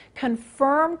any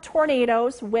confirmed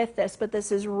tornadoes with this, but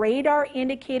this is radar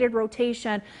indicated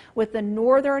rotation with the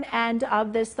northern end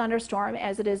of this thunderstorm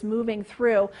as it is moving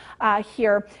through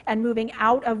here and moving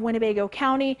out of Winnebago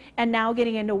County and now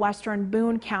getting into western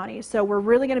Boone County. So we're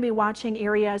really going to be watching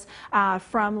areas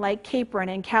from like Capron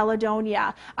and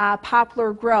Caledonia,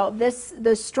 Poplar Grove.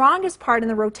 The strongest part in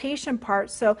the rotation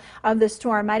part of the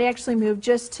storm might actually move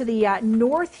just to the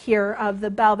north here of the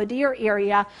Belvedere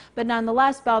area, but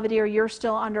nonetheless, Belvedere, you're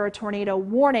still under a tornado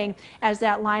warning as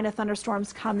that line of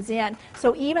thunderstorms comes in.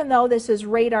 So even though this is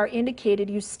radar indicated,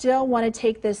 you still want to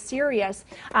take this serious.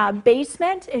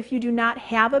 Basement, if you do not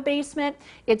have a basement,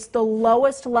 it's the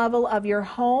lowest level of your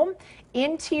home.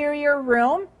 Interior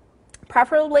room,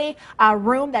 preferably a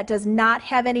room that does not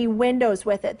have any windows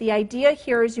with it. The idea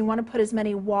here is you want to put as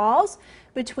many walls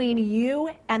between you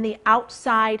and the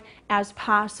outside as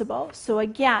possible. So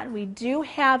again, we do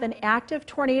have an active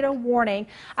tornado warning.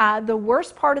 The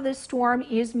worst part of this storm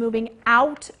is moving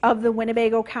out of the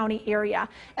Winnebago County area,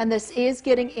 and this is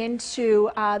getting into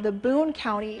the Boone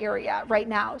County area right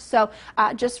now. So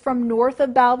just from north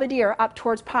of Belvedere up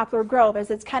towards Poplar Grove,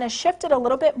 as it's kind of shifted a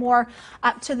little bit more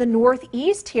up to the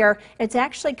northeast here, it's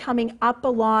actually coming up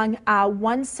along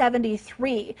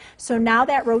 173. So now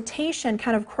that rotation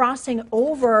kind of crossing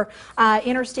over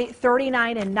Interstate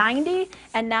 39 and 90,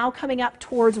 and now coming up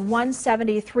towards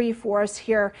 173 for us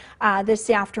here this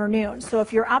afternoon. So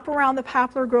if you're up around the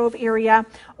Poplar Grove area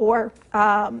or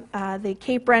the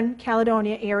Capron,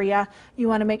 Caledonia area, you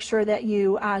want to make sure that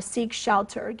you seek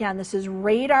shelter. Again, this is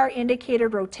radar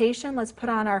indicated rotation. Let's put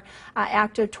on our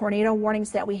active tornado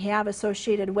warnings that we have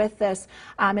associated with this,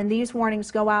 and these warnings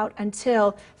go out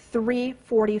until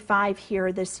 3:45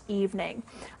 here this evening.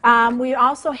 We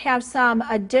also have some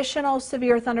additional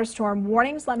severe thunderstorm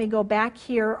warnings. Let me go back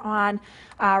here on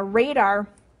radar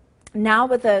now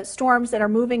with the storms that are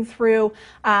moving through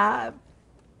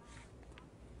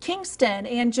Kingston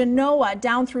and Genoa,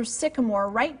 down through Sycamore,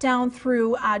 right down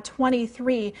through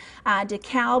 23,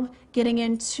 DeKalb, getting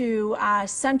into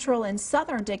central and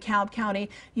southern DeKalb County.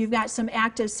 You've got some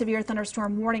active severe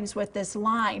thunderstorm warnings with this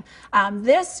line.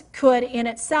 This could in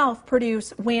itself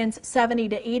produce winds 70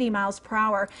 to 80 miles per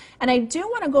hour. And I do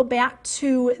want to go back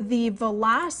to the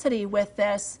velocity with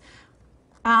this,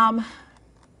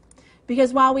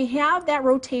 because while we have that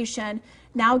rotation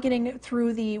now getting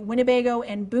through the Winnebago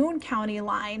and Boone County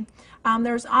line,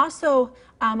 there's also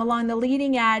along the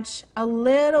leading edge, a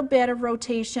little bit of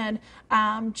rotation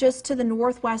just to the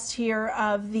northwest here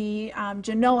of the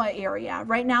Genoa area.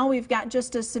 Right now we've got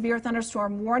just a severe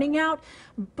thunderstorm warning out,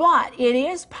 but it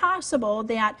is possible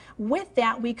that with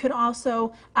that we could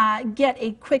also get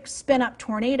a quick spin-up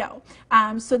tornado.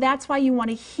 So that's why you want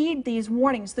to heed these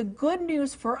warnings. The good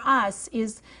news for us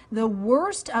is the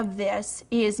worst of this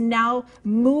is now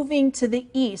moving to the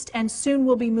east, and soon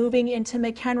we'll be moving into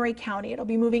McHenry County. It'll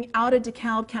be moving out of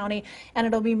DeKalb County, and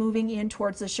it'll be moving in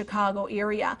towards the Chicago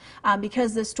area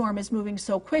because this storm is moving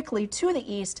so quickly to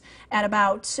the east at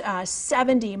about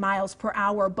 70 miles per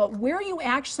hour. But where you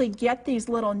actually get these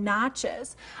little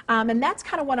notches, and that's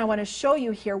kind of what I want to show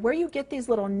you here, where you get these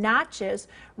little notches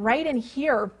right in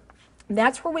here,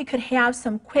 that's where we could have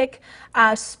some quick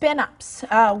spin-ups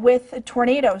with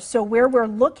tornadoes. So where we're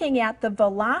looking at the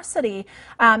velocity,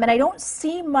 and I don't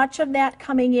see much of that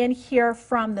coming in here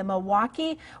from the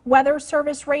Milwaukee Weather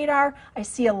Service radar. I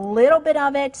see a little bit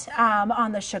of it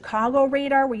on the Chicago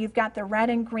radar where you've got the red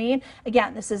and green.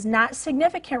 Again, this is not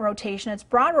significant rotation, it's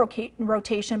broad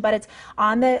rotation, but it's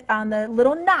on the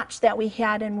little notch that we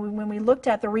had and when we looked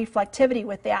at the reflectivity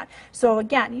with that. So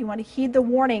again, you want to heed the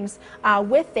warnings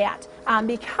with that.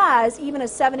 Because even a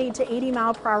 70 to 80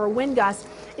 mile per hour wind gust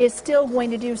is still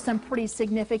going to do some pretty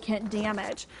significant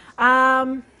damage.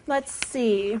 Let's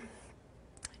see.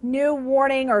 New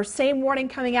warning or same warning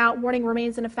coming out. Warning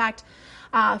remains in effect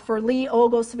for Lee,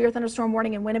 Ogle, severe thunderstorm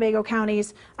warning in Winnebago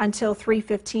counties until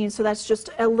 3:15. So that's just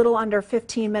a little under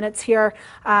 15 minutes here.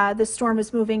 The storm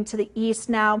is moving to the east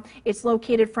now. It's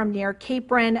located from near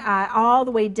Capron all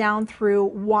the way down through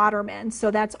Waterman.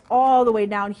 So that's all the way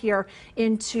down here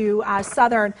into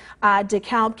southern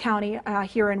DeKalb County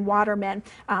here in Waterman.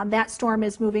 That storm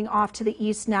is moving off to the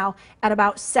east now at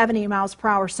about 70 miles per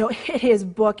hour. So it is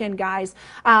booking, guys.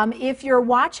 If you're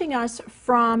watching us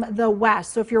from the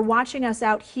west, so if you're watching us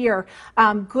out here,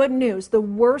 good news, the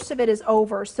worst of it is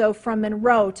over. So from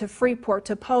Monroe to Freeport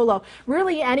to Polo,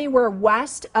 really anywhere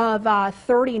west of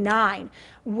 39,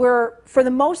 we're for the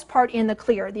most part in the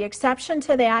clear. The exception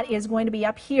to that is going to be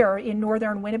up here in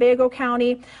northern Winnebago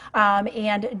County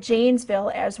and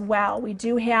Janesville as well. We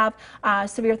do have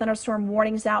severe thunderstorm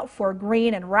warnings out for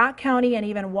Greene and Rock County and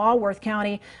even Walworth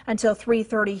County until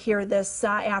 3:30 here this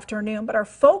afternoon. But our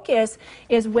focus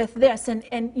is with this.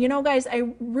 And you know, guys,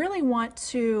 I really want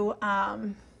to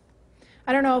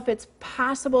I don't know if it's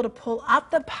possible to pull up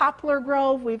the Poplar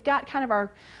Grove. We've got kind of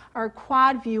our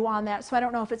quad view on that, so I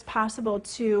don't know if it's possible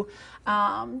to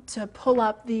pull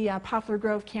up the Poplar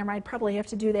Grove camera. I'd probably have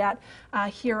to do that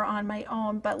here on my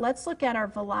own. But let's look at our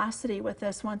velocity with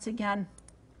this once again.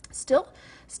 Still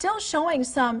showing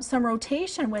some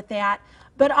rotation with that,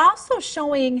 but also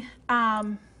showing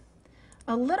a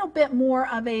little bit more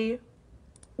of a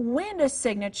wind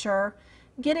signature,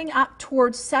 getting up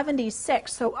towards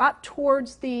 76, so up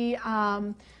towards the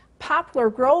Poplar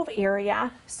Grove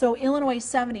area, so Illinois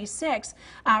 76,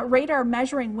 radar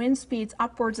measuring wind speeds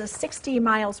upwards of 60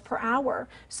 miles per hour.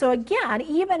 So again,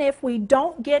 even if we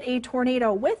don't get a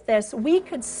tornado with this, we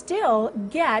could still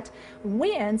get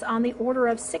winds on the order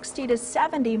of 60 to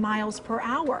 70 miles per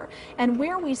hour. And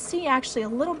where we see actually a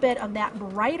little bit of that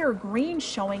brighter green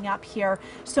showing up here,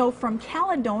 so from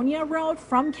Caledonia Road,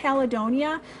 from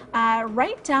Caledonia,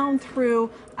 right down through,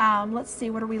 let's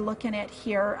see, what are we looking at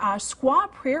here?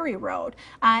 Squaw Prairie Road,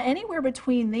 anywhere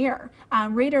between there.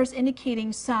 Radars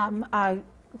indicating some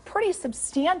pretty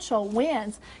substantial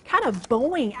winds, kind of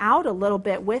bowing out a little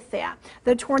bit with that.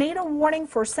 The tornado warning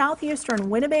for southeastern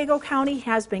Winnebago County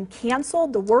has been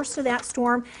canceled. The worst of that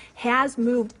storm has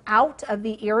moved out of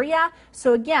the area.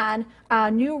 So again,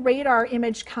 new radar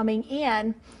image coming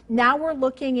in. Now we're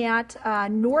looking at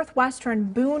northwestern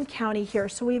Boone County here.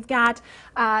 So we've got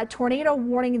tornado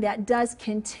warning that does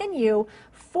continue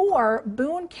for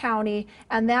Boone County,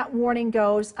 and that warning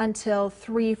goes until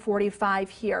 3:45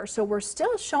 here. So we're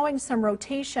still showing some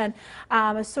rotation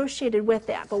associated with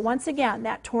that. But once again,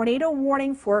 that tornado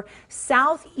warning for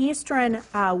southeastern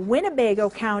Winnebago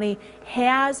County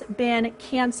has been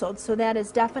canceled. So that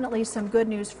is definitely some good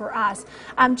news for us.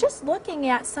 Just looking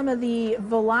at some of the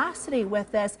velocity with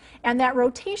this, and that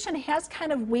rotation has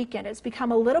kind of weakened. It's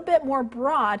become a little bit more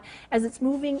broad as it's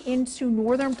moving into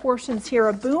northern portions here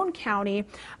of Boone County.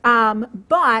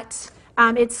 But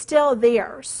it's still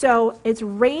there. So it's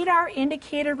radar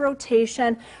indicated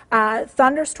rotation,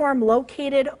 thunderstorm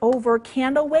located over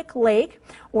Candlewick Lake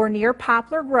or near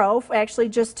Poplar Grove, actually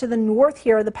just to the north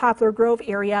here, the Poplar Grove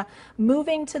area,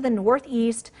 moving to the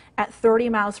northeast at 30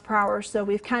 miles per hour. So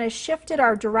we've kind of shifted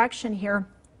our direction here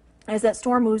as that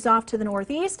storm moves off to the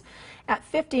northeast at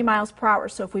 50 miles per hour.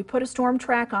 So if we put a storm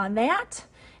track on that,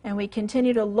 and we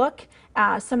continue to look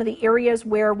some of the areas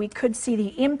where we could see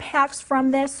the impacts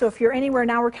from this. So if you're anywhere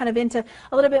now, we're kind of into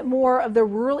a little bit more of the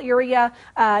rural area,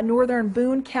 northern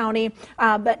Boone County,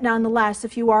 but nonetheless,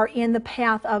 if you are in the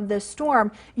path of this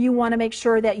storm, you want to make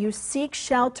sure that you seek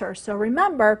shelter. So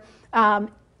remember,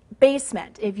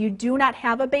 basement. If you do not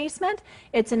have a basement,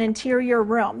 it's an interior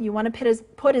room. You want to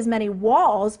put as many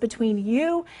walls between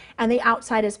you and the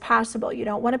outside as possible. You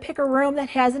don't want to pick a room that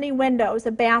has any windows,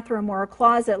 a bathroom or a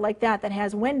closet like that that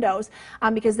has windows,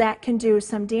 because that can do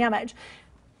some damage.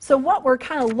 So what we're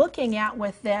kind of looking at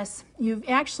with this, you've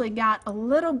actually got a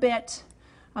little bit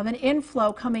of an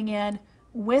inflow coming in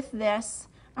with this,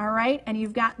 all right, and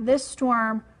you've got this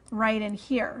storm right in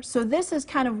here. So this is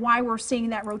kind of why we're seeing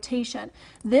that rotation.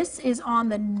 This is on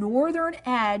the northern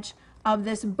edge of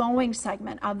this Boeing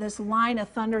segment of this line of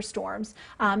thunderstorms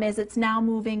as it's now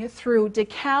moving through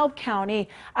DeKalb County,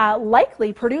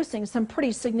 likely producing some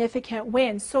pretty significant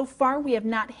winds. So far we have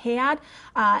not had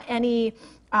any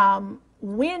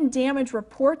wind damage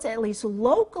reports, at least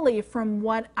locally from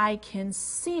what I can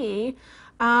see.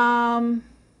 I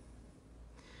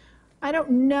don't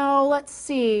know, let's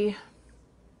see.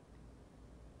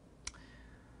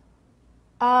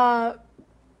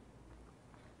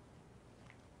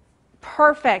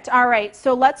 Perfect. All right,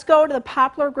 so let's go to the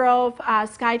Poplar Grove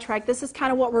SkyTrack. This is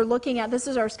kind of what we're looking at. This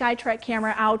is our SkyTrack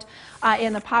camera out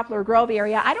in the Poplar Grove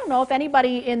area. I don't know if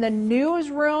anybody in the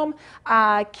newsroom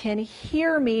can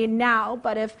hear me now,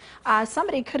 but if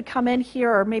somebody could come in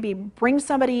here or maybe bring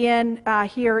somebody in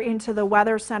here into the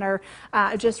Weather Center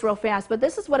just real fast. But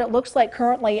this is what it looks like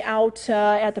currently out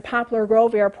at the Poplar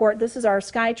Grove Airport. This is our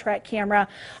SkyTrack camera.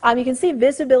 You can see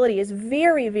visibility is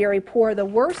very, very poor. The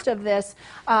worst of this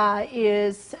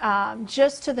is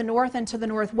just to the north and to the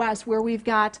northwest, where we've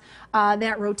got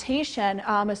that rotation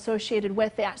associated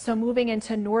with that. So moving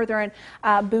into northern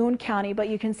Boone County, but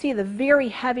you can see the very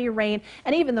heavy rain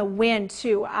and even the wind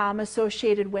too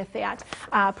associated with that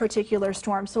particular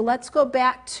storm. So let's go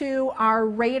back to our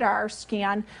radar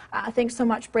scan. Thanks so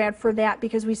much, Brad, for that,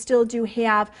 because we still do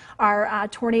have our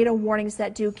tornado warnings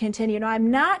that do continue. Now,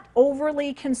 I'm not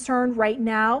overly concerned right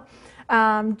now,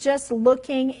 just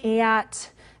looking at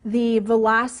the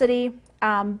velocity.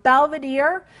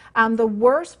 Belvedere, the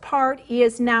worst part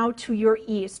is now to your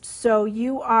east, so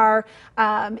you are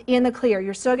in the clear.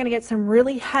 You're still going to get some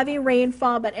really heavy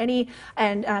rainfall, but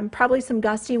probably some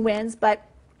gusty winds, but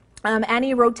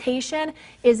any rotation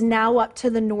is now up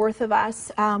to the north of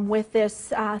us with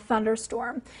this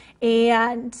thunderstorm.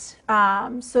 And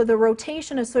so the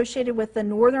rotation associated with the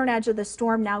northern edge of the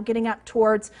storm now getting up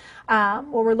towards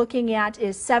what we're looking at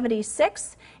is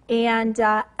 76 and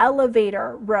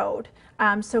Elevator Road.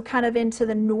 So kind of into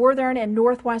the northern and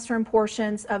northwestern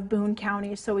portions of Boone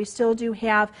County. So we still do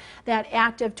have that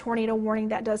active tornado warning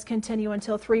that does continue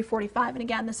until 3:45. And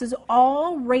again, this is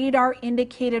all radar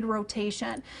indicated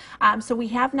rotation. So we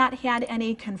have not had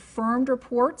any confirmed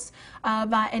reports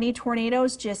of any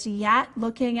tornadoes just yet.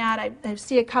 Looking at, I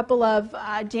see a couple of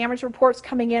damage reports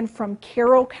coming in from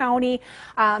Carroll County,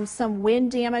 some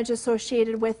wind damage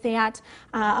associated with that.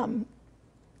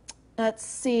 Let's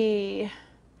see.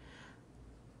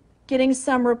 Getting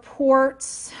some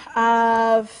reports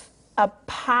of a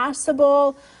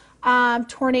possible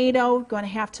tornado. Going to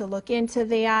have to look into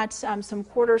that. Some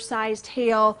quarter-sized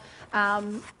hail.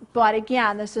 But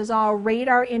again, this is all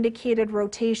radar indicated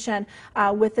rotation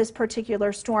with this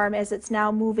particular storm as it's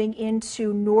now moving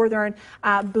into northern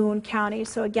Boone County.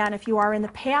 So again, if you are in the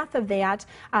path of that,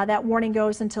 that warning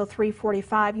goes until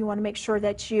 3:45. You want to make sure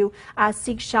that you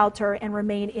seek shelter and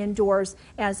remain indoors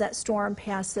as that storm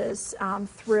passes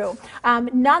through.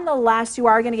 Nonetheless, you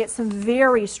are going to get some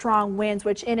very strong winds,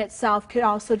 which in itself could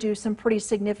also do some pretty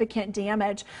significant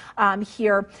damage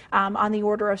here on the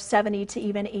order of 70 to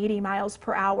even 80 miles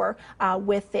per hour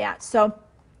with that. So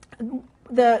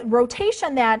the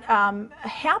rotation that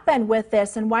happened with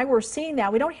this and why we're seeing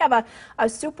that, we don't have a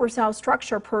supercell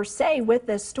structure per se with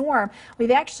this storm.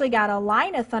 We've actually got a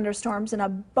line of thunderstorms in a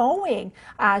Boeing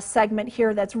segment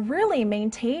here that's really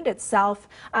maintained itself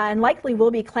and likely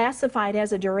will be classified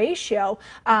as a derecho,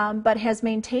 but has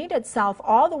maintained itself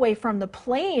all the way from the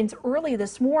plains early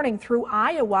this morning through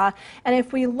Iowa. And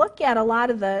if we look at a lot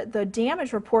of the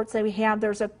damage reports that we have,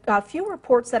 there's a few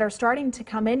reports that are starting to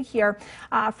come in here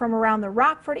from around the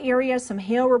Rockford area, some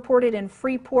hail reported in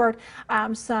Freeport,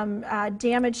 some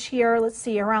damage here, let's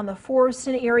see, around the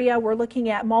Foreston area. We're looking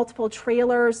at multiple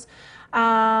trailers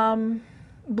blown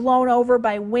over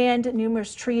by wind,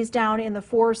 numerous trees down in the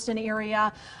Foreston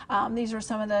area. These are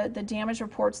some of the damage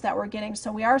reports that we're getting.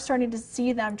 So we are starting to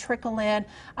see them trickle in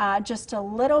just a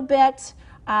little bit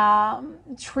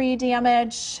tree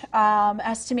damage,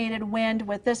 estimated wind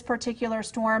with this particular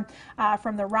storm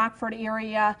from the Rockford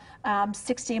area,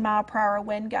 60-mile-per-hour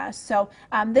wind gusts. So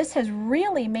this has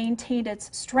really maintained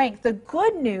its strength. The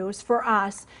good news for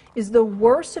us is the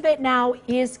worst of it now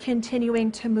is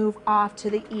continuing to move off to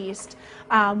the east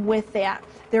with that.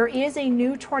 There is a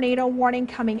new tornado warning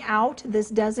coming out. This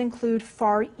does include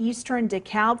far eastern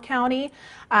DeKalb County.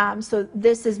 So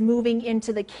this is moving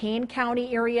into the Kane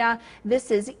County area. This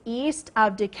is east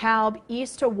of DeKalb,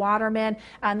 east of Waterman,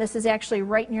 and this is actually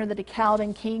right near the DeKalb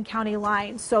and Kane County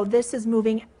line. So this is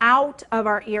moving out of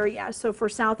our area. So for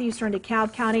southeastern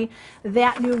DeKalb County,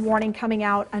 that new warning coming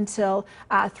out until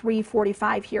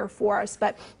 3:45 here for us.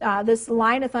 But this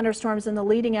line of thunderstorms in the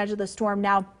leading edge of the storm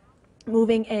now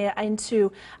moving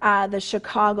into the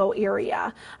Chicago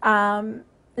area.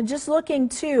 Just looking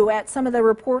too at some of the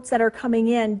reports that are coming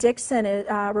in, Dixon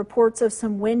reports of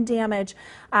some wind damage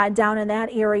down in that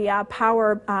area,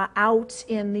 power out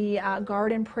in the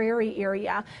Garden Prairie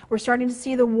area. We're starting to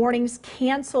see the warnings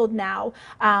canceled now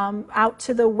out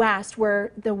to the west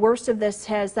where the worst of this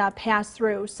has passed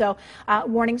through. So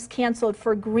warnings canceled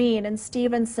for Greene and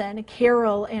Stevenson,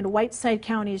 Carroll and Whiteside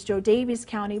counties, Joe Davies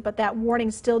County, but that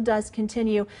warning still does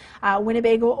continue.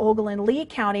 Winnebago, Ogle and Lee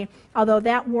County, although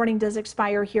that warning does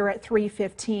expire here at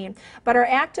 3:15. But our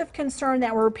active concern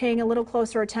that we're paying a little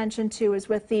closer attention to is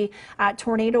with the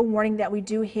tornado warning that we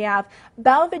do have.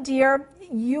 Belvedere,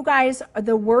 you guys,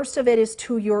 the worst of it is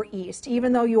to your east.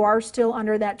 Even though you are still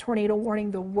under that tornado warning,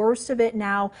 the worst of it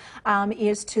now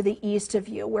is to the east of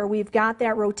you, where we've got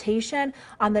that rotation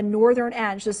on the northern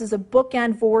edge. This is a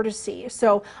bookend vortice.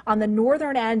 So on the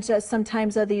northern edge,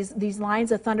 sometimes of these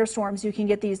lines of thunderstorms, you can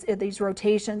get these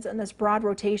rotations and this broad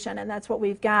rotation, and that's what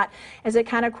we've got. As it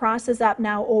kind of crosses up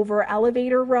now over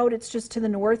Elevator Road, it's just to the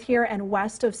north here and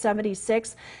west of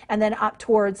 76, and then up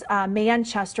towards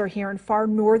Manchester here in far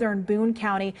northern Boone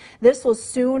County. This will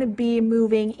soon be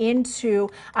moving into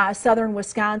southern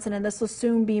Wisconsin, and this will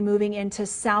soon be moving into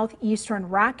southeastern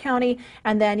Rock County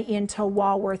and then into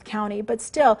Walworth County. But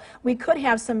still, we could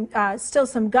have some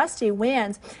gusty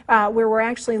winds where we're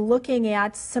actually looking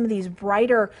at some of these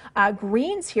brighter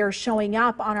greens here showing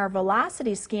up on our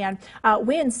velocity scan.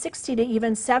 Winds 60 to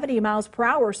even 70 miles per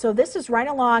hour. So this is right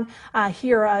along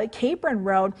here Capron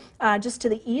Road, just to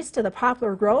the east of the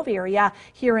Poplar Grove area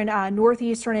here in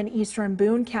northeastern and eastern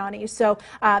Boone County. So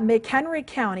McHenry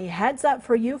County, heads up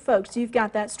for you folks. You've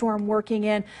got that storm working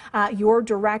in your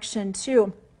direction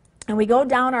too. And we go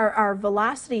down our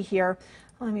velocity here.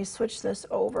 Let me switch this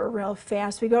over real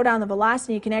fast. We go down the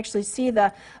velocity. You can actually see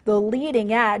the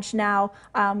leading edge now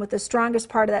with the strongest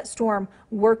part of that storm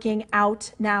working out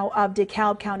now of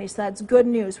DeKalb County. So that's good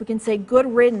news. We can say good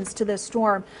riddance to this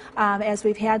storm as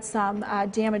we've had some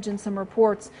damage and some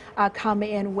reports come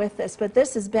in with this. But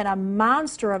this has been a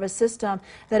monster of a system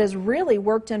that has really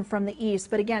worked in from the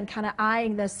east. But again, kind of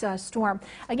eyeing this storm.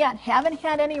 Again, haven't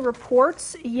had any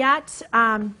reports yet,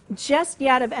 just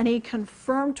yet of any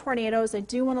confirmed tornadoes. I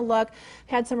do want to look.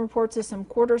 Had some reports of some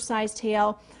quarter-sized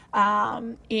hail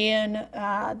in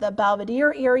the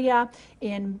Belvedere area,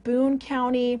 in Boone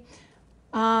County.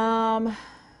 Some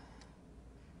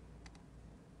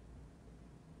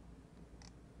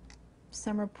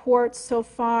reports so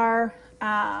far.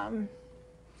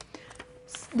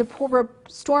 The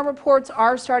storm reports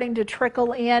are starting to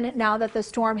trickle in now that the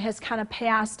storm has kind of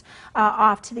passed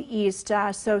off to the east.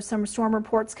 So some storm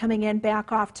reports coming in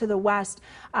back off to the west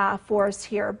for us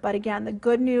here. But again, the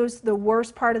good news, the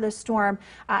worst part of the storm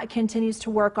continues to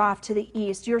work off to the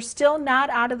east. You're still not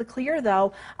out of the clear,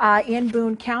 though, in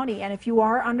Boone County. And if you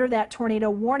are under that tornado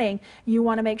warning, you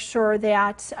want to make sure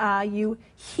that you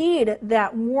heed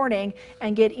that warning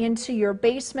and get into your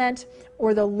basement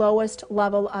or the lowest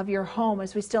level of your home,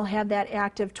 as we still have that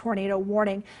active tornado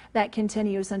warning that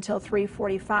continues until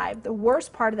 3:45. The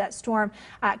worst part of that storm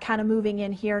kind of moving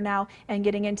in here now and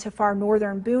getting into far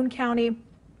northern Boone County,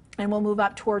 and we'll move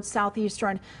up towards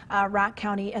southeastern Rock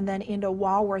County and then into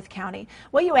Walworth County.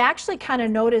 What you actually kind of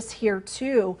notice here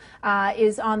too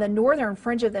is on the northern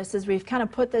fringe of this, as we've kind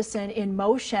of put this in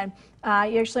motion,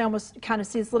 you actually almost kind of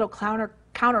see this little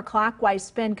counterclockwise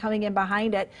spin coming in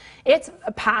behind it. It's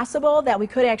possible that we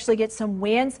could actually get some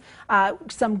winds,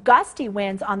 some gusty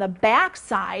winds on the back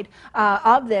side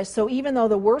of this. So even though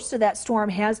the worst of that storm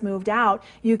has moved out,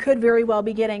 you could very well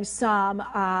be getting some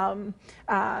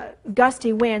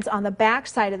gusty winds on the back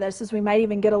side of this, as we might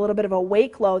even get a little bit of a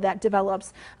wake low that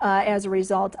develops as a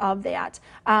result of that.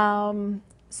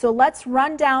 So let's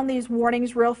run down these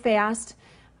warnings real fast.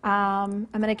 I'm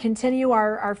going to continue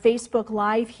our Facebook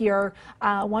Live here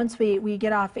once we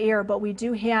get off air, but we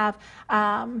do have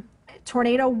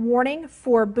tornado warning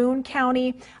for Boone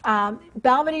County.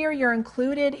 Belvedere, you're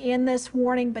included in this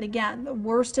warning, but again, the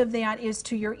worst of that is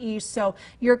to your east, so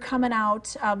you're coming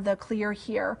out of the clear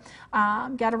here.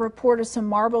 Got a report of some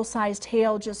marble-sized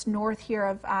hail just north here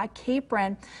of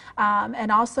Capron,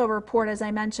 and also a report, as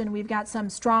I mentioned, we've got some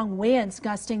strong winds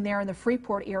gusting there in the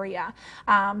Freeport area.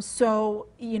 So,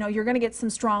 you know, you're going to get some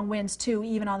strong winds too,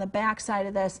 even on the backside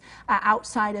of this,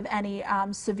 outside of any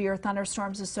severe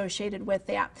thunderstorms associated with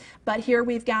that. But here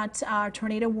we've got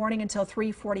tornado warning until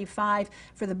 3:45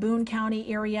 for the Boone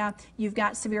County area. You've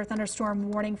got severe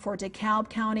thunderstorm warning for DeKalb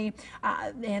County,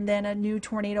 and then a new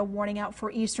tornado warning out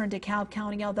for eastern DeKalb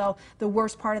County, although the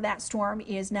worst part of that storm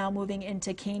is now moving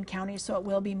into Kane County, so it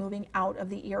will be moving out of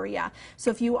the area. So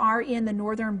if you are in the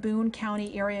northern Boone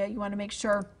County area, you want to make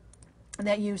sure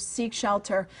that you seek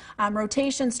shelter.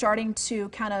 Rotation starting to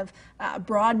kind of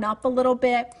broaden up a little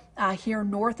bit here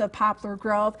north of Poplar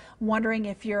Grove. Wondering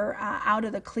if you're out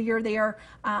of the clear there,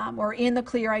 or in the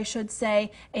clear, I should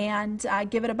say, and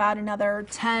give it about another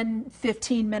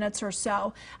 10-15 minutes or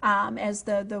so as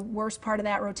the worst part of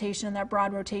that rotation, and that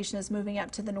broad rotation, is moving up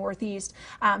to the northeast.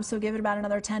 So give it about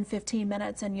another 10-15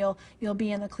 minutes and you'll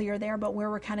be in the clear there. But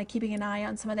where we're kind of keeping an eye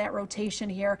on some of that rotation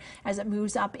here as it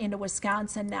moves up into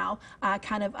Wisconsin now,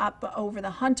 kind of up over the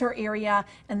Hunter area,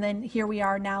 and then here we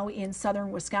are now in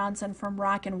southern Wisconsin from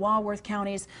Rock and Walworth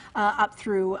counties up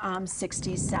through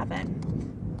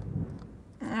 67.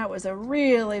 That was a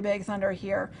really big thunder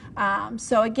here.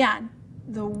 So again,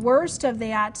 the worst of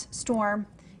that storm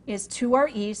is to our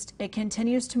east. It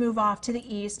continues to move off to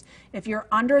the east. If you're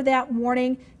under that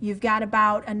warning, you've got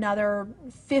about another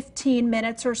 15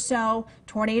 minutes or so.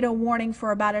 Tornado warning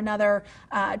for about another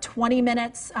 20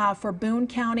 minutes for Boone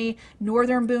County.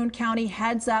 Northern Boone County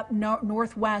heads up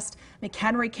northwest.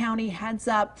 McHenry County heads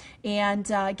up, and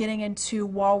getting into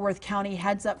Walworth County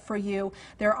heads up for you.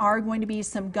 There are going to be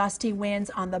some gusty winds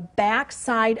on the back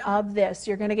side of this.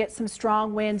 You're going to get some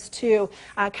strong winds too,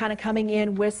 kind of coming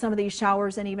in with some of these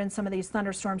showers and even some of these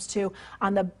thunderstorms too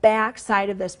on the back side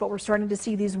of this. But we're starting to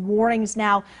see these warnings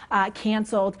now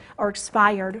canceled or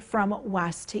expired from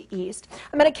west to east.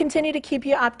 I'm going to continue to keep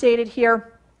you updated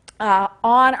here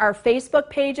on our Facebook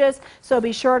pages, so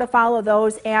be sure to follow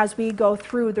those as we go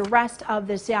through the rest of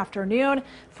this afternoon.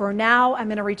 For now, I'm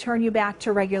going to return you back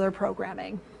to regular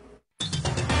programming.